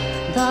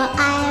 The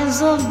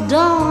eyes of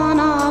dawn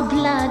are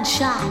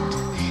bloodshot,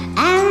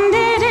 and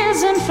it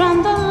isn't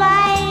from the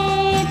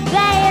light.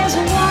 There's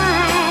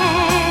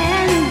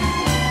wine,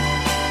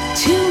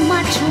 too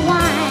much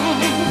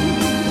wine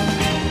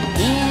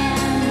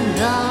in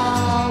the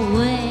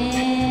wind.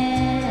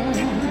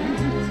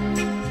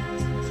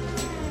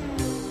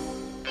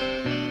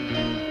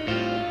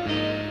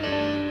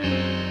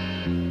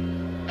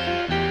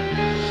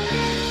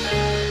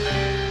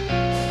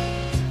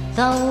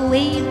 The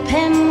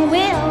weeping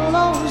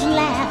willows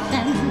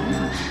laughing,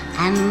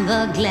 and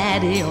the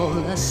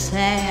gladiola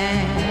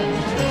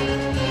sad.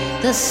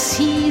 The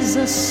sea's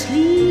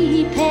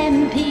asleep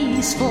and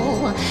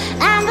peaceful,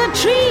 and the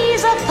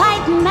trees are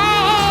quite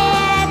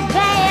mad.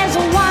 There's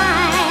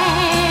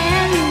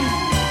wine,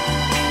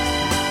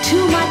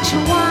 too much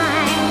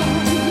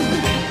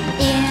wine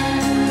in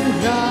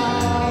the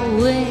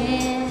wind.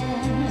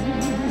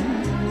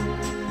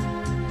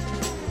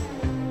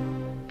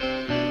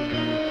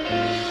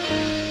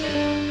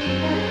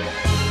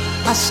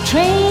 A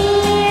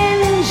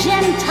strange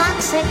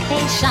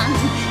intoxication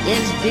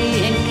is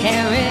being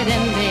carried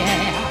in the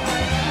air.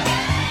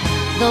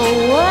 The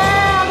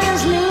world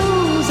is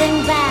losing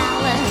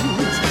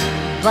balance,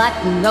 but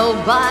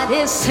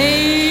nobody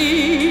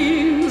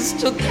seems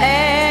to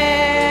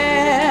care.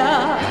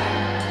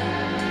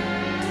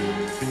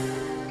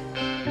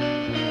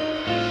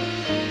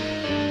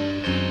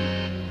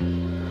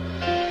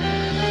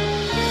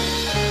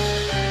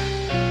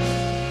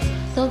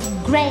 The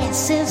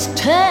grass is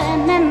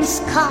turning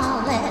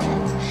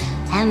scarlet,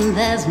 and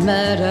there's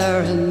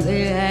murder in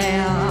the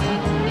air.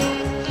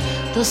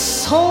 The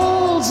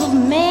souls of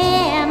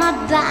men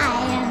are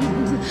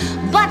dying,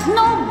 but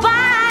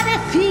nobody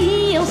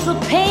feels the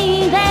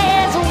pain.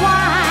 There's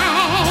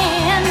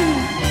wine,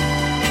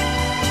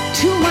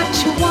 too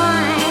much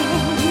wine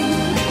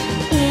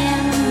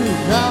in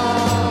the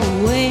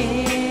wind.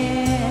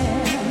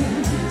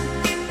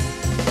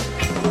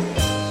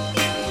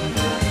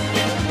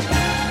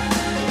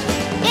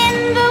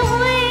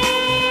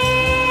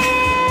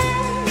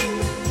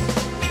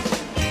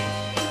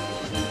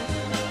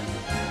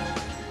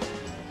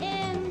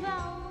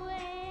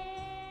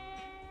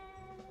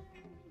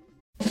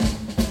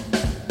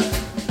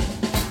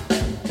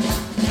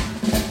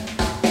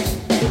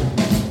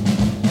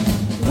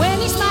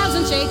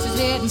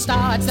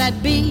 Starts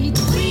that beat.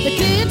 The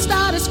kids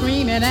started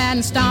screaming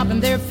and stomping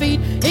their feet.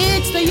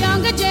 It's the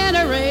younger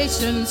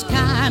generation's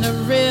kind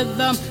of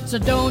rhythm, so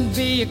don't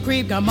be a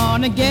creep, come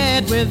on and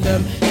get with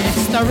them.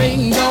 It's the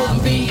Ringo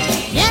beat.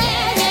 Yeah,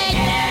 yeah,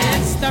 yeah.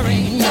 It's the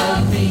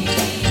Ringo beat.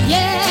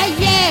 Yeah,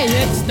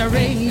 yeah. It's the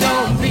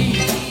Ringo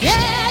beat.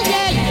 Yeah,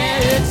 yeah,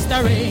 yeah. It's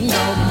the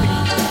Ringo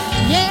beat.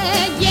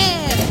 Yeah,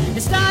 yeah.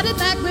 It started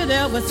back with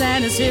Elvis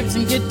and his hips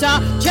and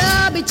guitar.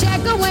 Chubby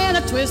Checker went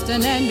a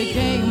twisting and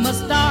became a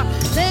star.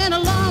 Then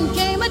along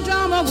came a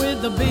drummer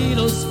with the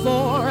Beatles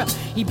 4.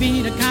 He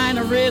beat a kind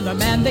of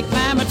rhythm and they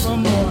clamored for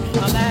more.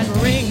 That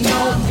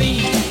Ringo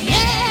beat,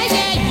 yeah,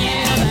 yeah,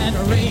 yeah. That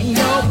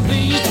Ringo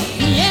beat,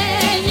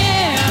 yeah,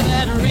 yeah.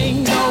 That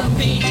Ringo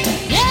beat,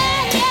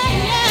 yeah, yeah,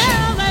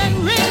 yeah. That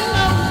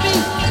Ringo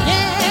beat,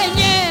 yeah,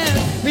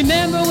 yeah.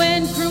 Remember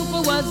when Krupa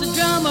was a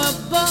drummer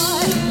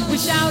boy? We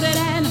shouted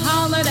and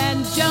hollered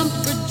and jumped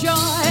for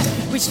joy.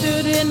 We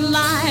stood in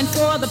line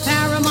for the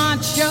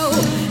Paramount show,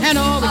 and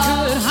all we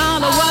could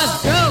holler was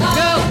go,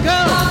 go, go.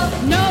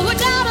 No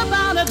doubt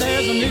about it,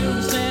 there's a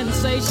new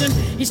sensation.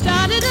 He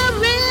started a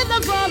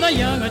rhythm for the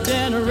younger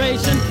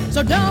generation,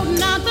 so don't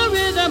knock the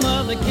rhythm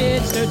of the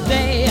kids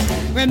today.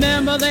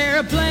 Remember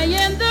they're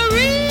playing the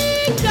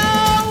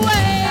Ringo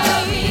way.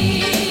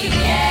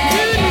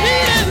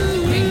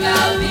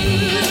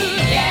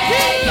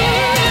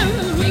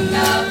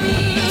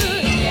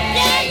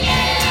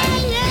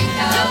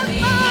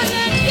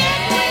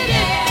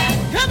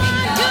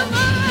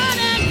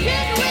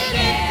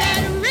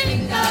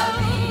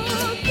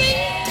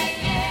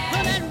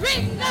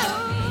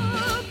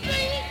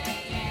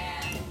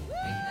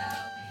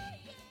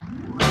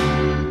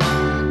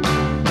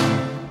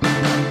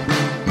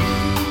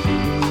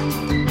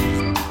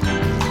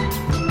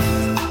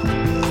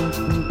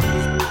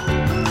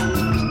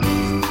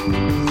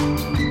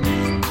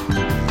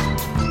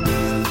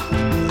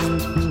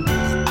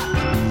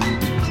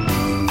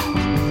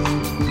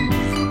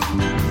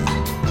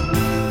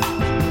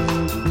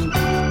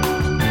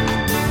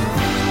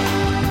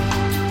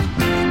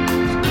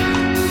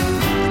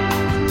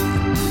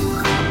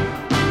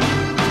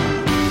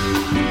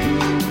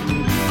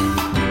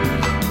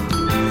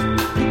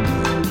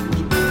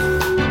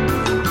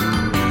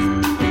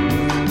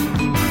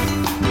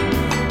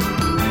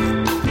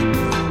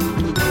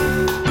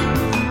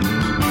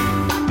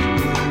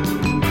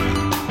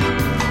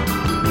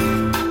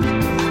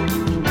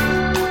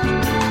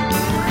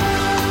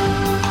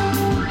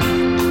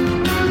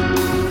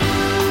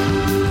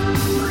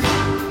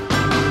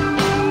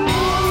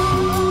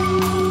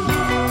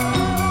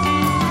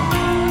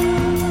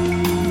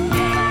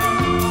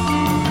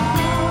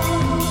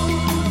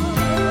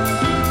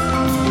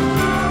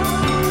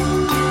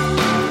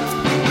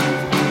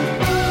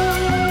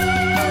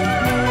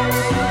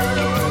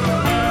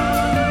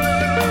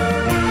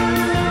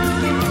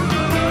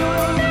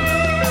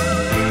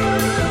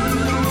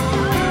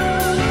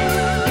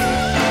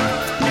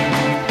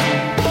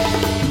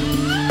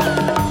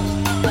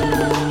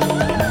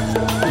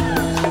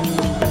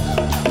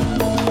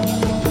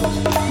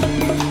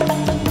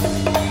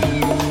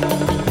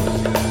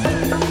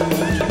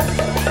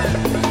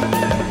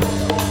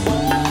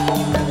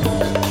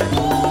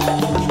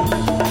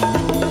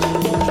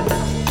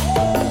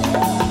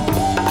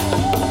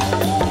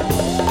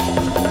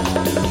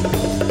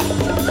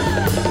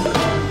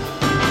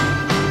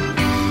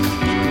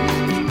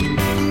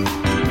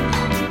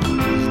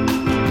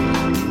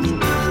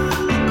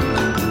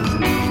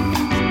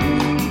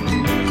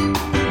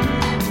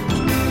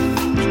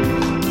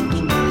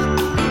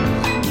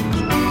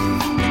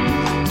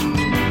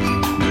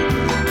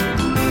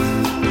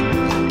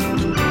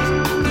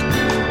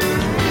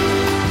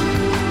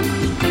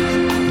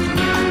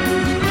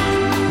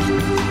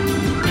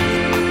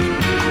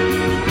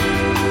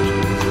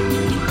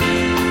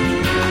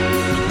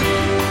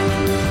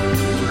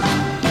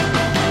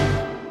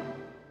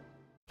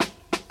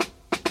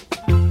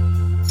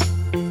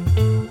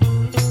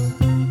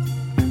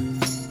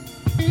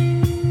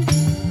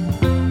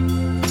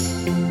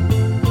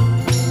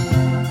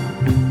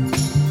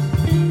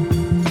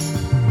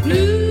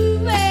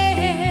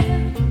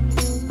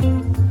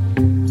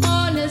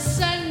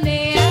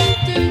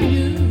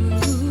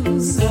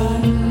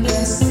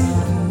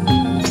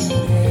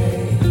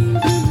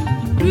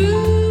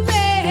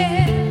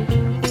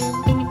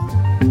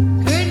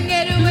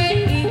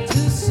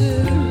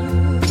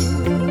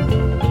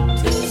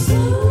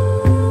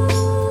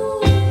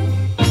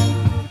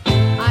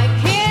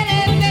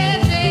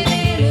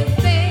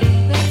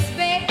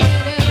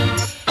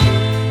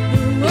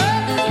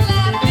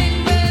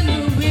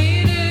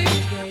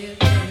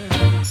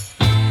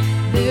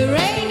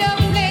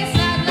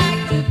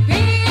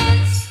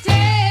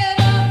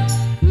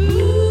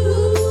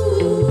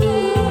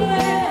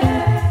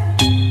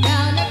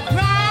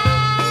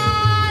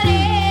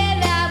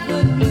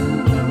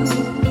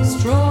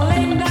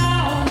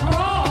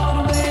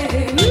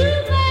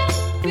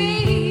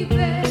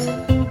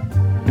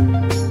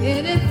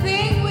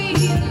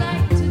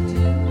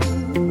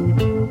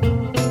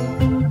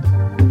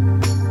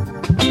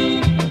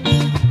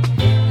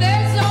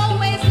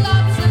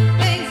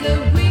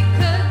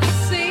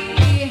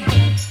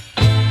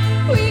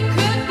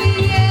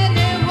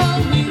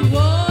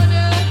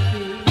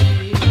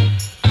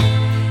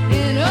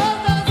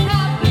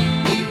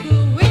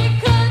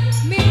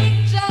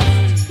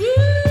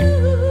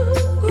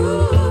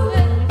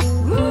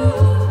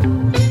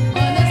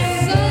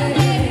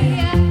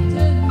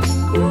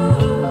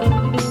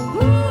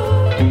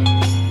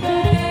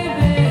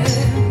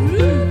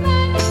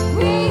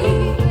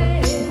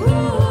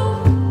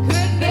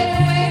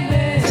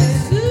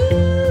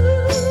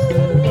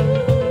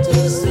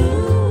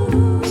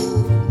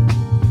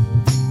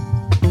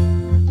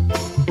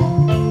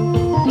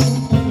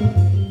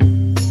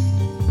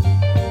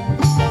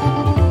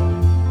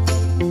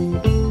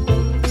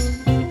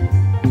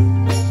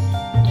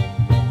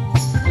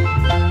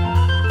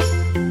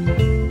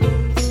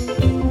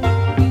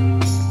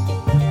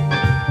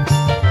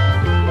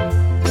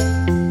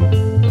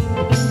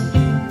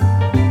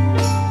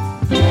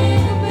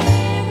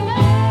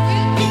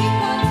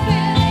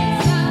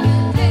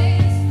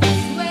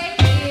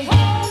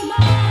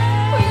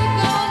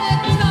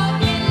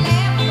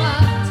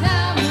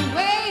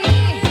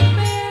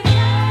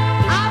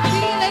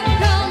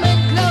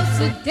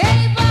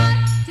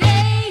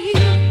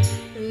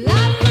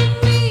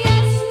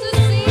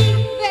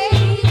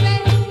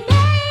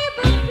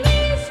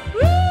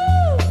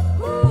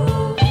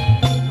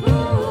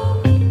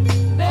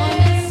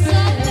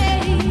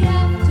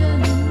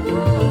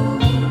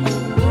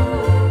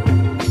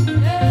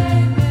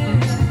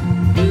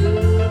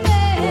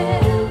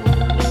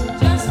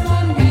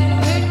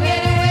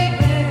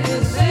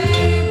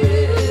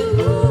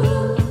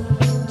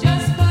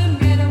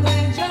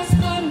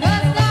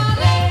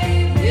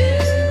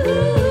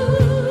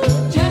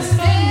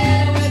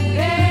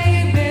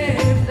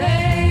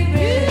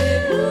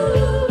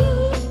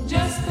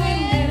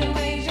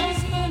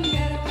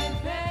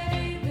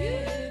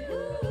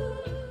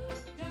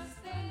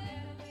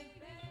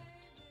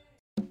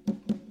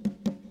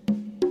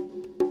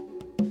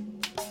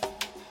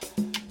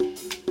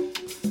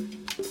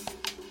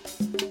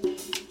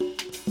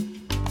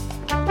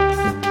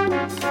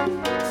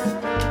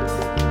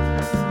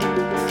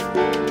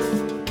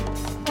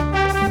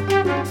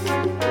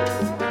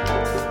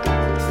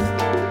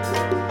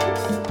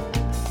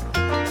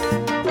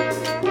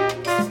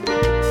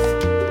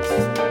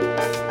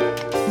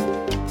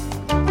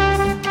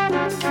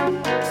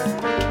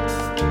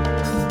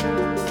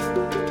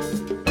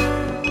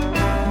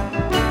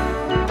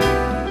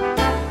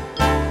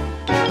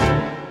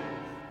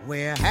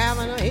 We're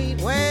having a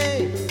heat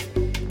wave,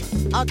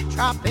 a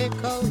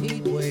tropical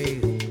heat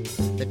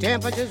wave. The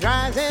temperature's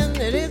rising,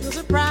 it isn't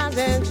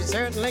surprising. She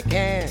certainly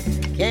can.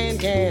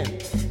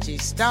 She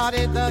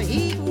started the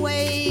heat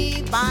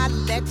wave by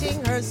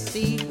letting her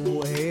seat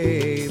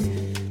wave.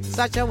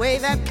 Such a way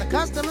that the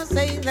customers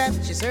say that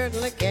she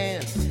certainly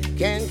can.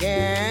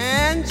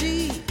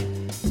 Gee,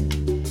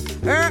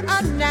 her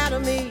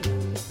anatomy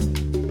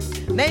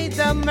made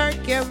the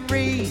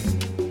mercury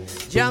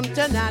jump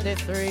to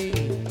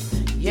 93.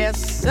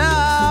 Yes,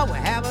 sir, we're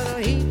having a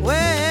heat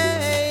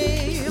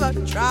wave, a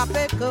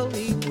tropical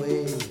heat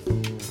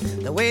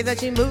wave. The way that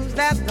she moves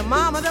that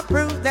thermometer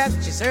proves that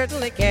she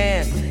certainly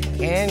can.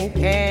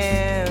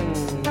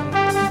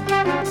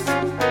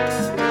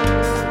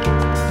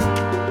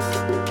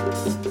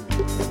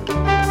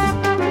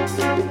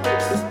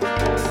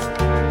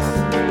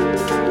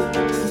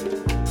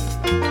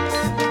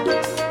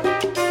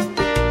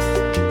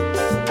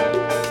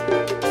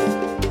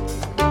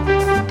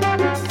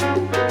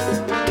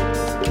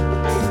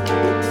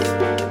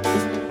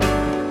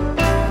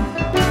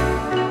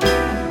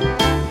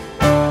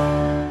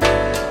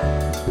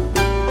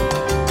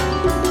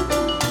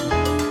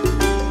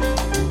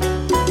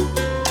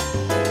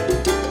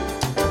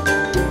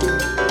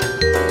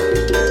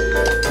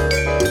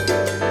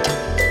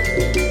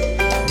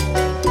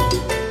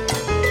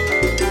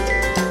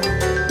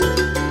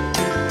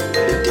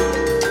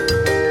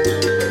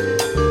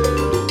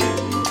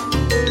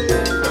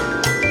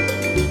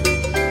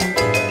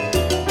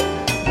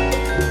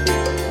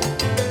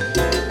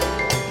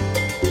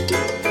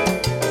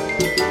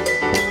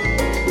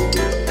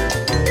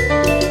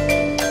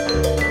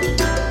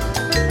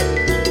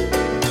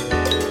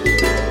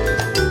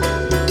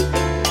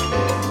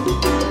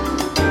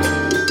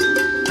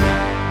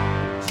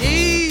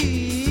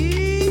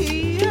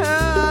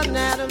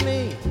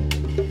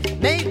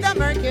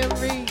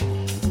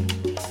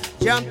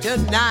 Jump to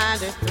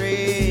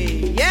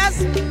 93.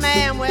 Yes,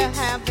 ma'am, we're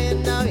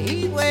having a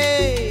heat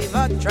wave,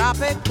 a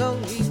tropical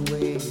heat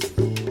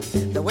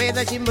wave. The way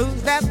that she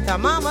moves that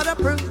thermometer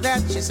proves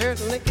that she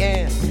certainly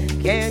can.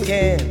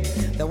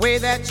 The way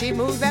that she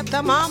moves that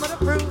thermometer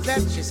proves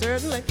that she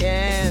certainly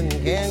can.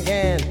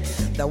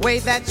 The way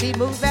that she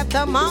moves that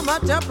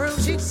thermometer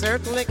proves she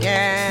certainly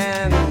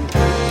can.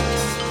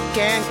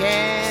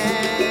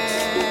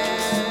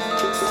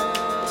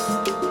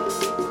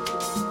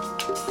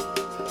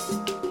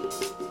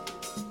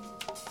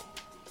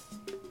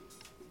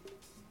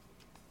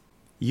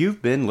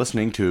 You've been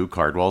listening to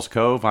Cardwell's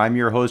Cove. I'm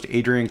your host,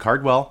 Adrian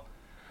Cardwell.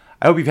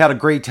 I hope you've had a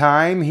great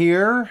time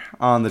here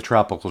on the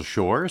tropical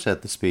shores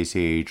at the Space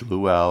Age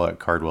Luau at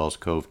Cardwell's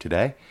Cove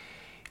today.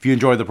 If you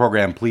enjoyed the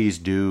program, please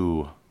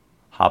do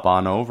hop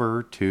on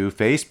over to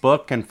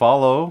Facebook and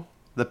follow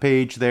the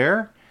page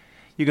there.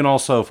 You can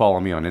also follow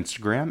me on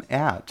Instagram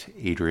at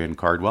Adrian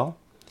Cardwell.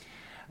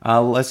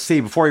 Let's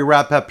see, before we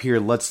wrap up here,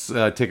 let's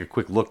take a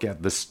quick look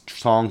at the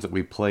songs that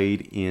we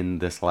played in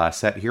this last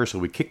set here. So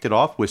we kicked it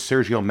off with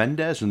Sergio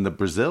Mendes and the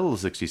Brazil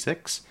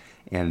 66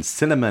 and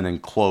Cinnamon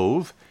and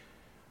Clove,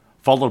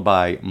 followed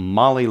by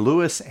Molly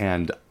Lewis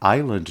and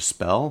Island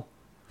Spell.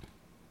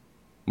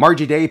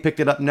 Margie Day picked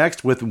it up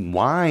next with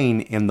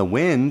Wine in the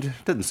Wind.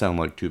 Didn't sound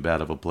like too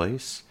bad of a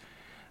place.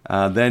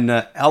 Then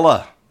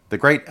Ella, the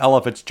great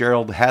Ella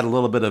Fitzgerald, had a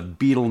little bit of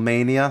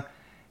Beatlemania,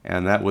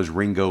 and that was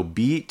Ringo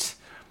Beat,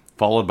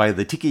 followed by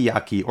the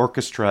Tiki-Yaki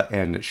Orchestra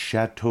and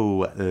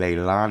Chateau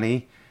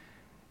Leilani,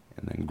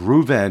 and then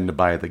Groove End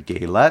by the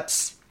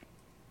Gaylettes,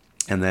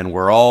 and then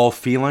We're All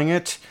Feeling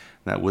It.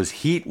 That was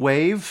Heat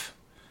Wave,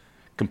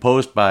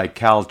 composed by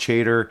Cal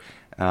Chater,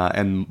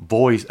 and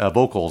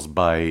vocals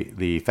by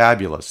the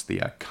fabulous, the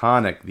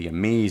iconic, the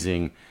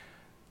amazing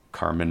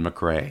Carmen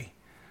McRae.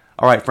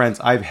 All right, friends,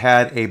 I've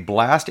had a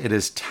blast. It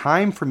is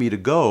time for me to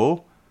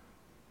go.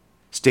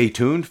 Stay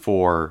tuned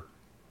for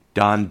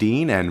Don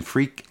Dean and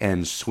Freak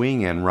and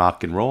Swing and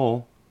Rock and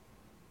Roll.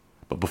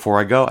 But before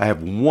I go, I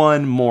have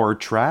one more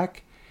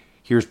track.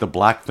 Here's the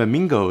Black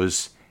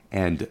Flamingos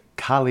and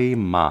Kali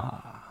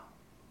Ma.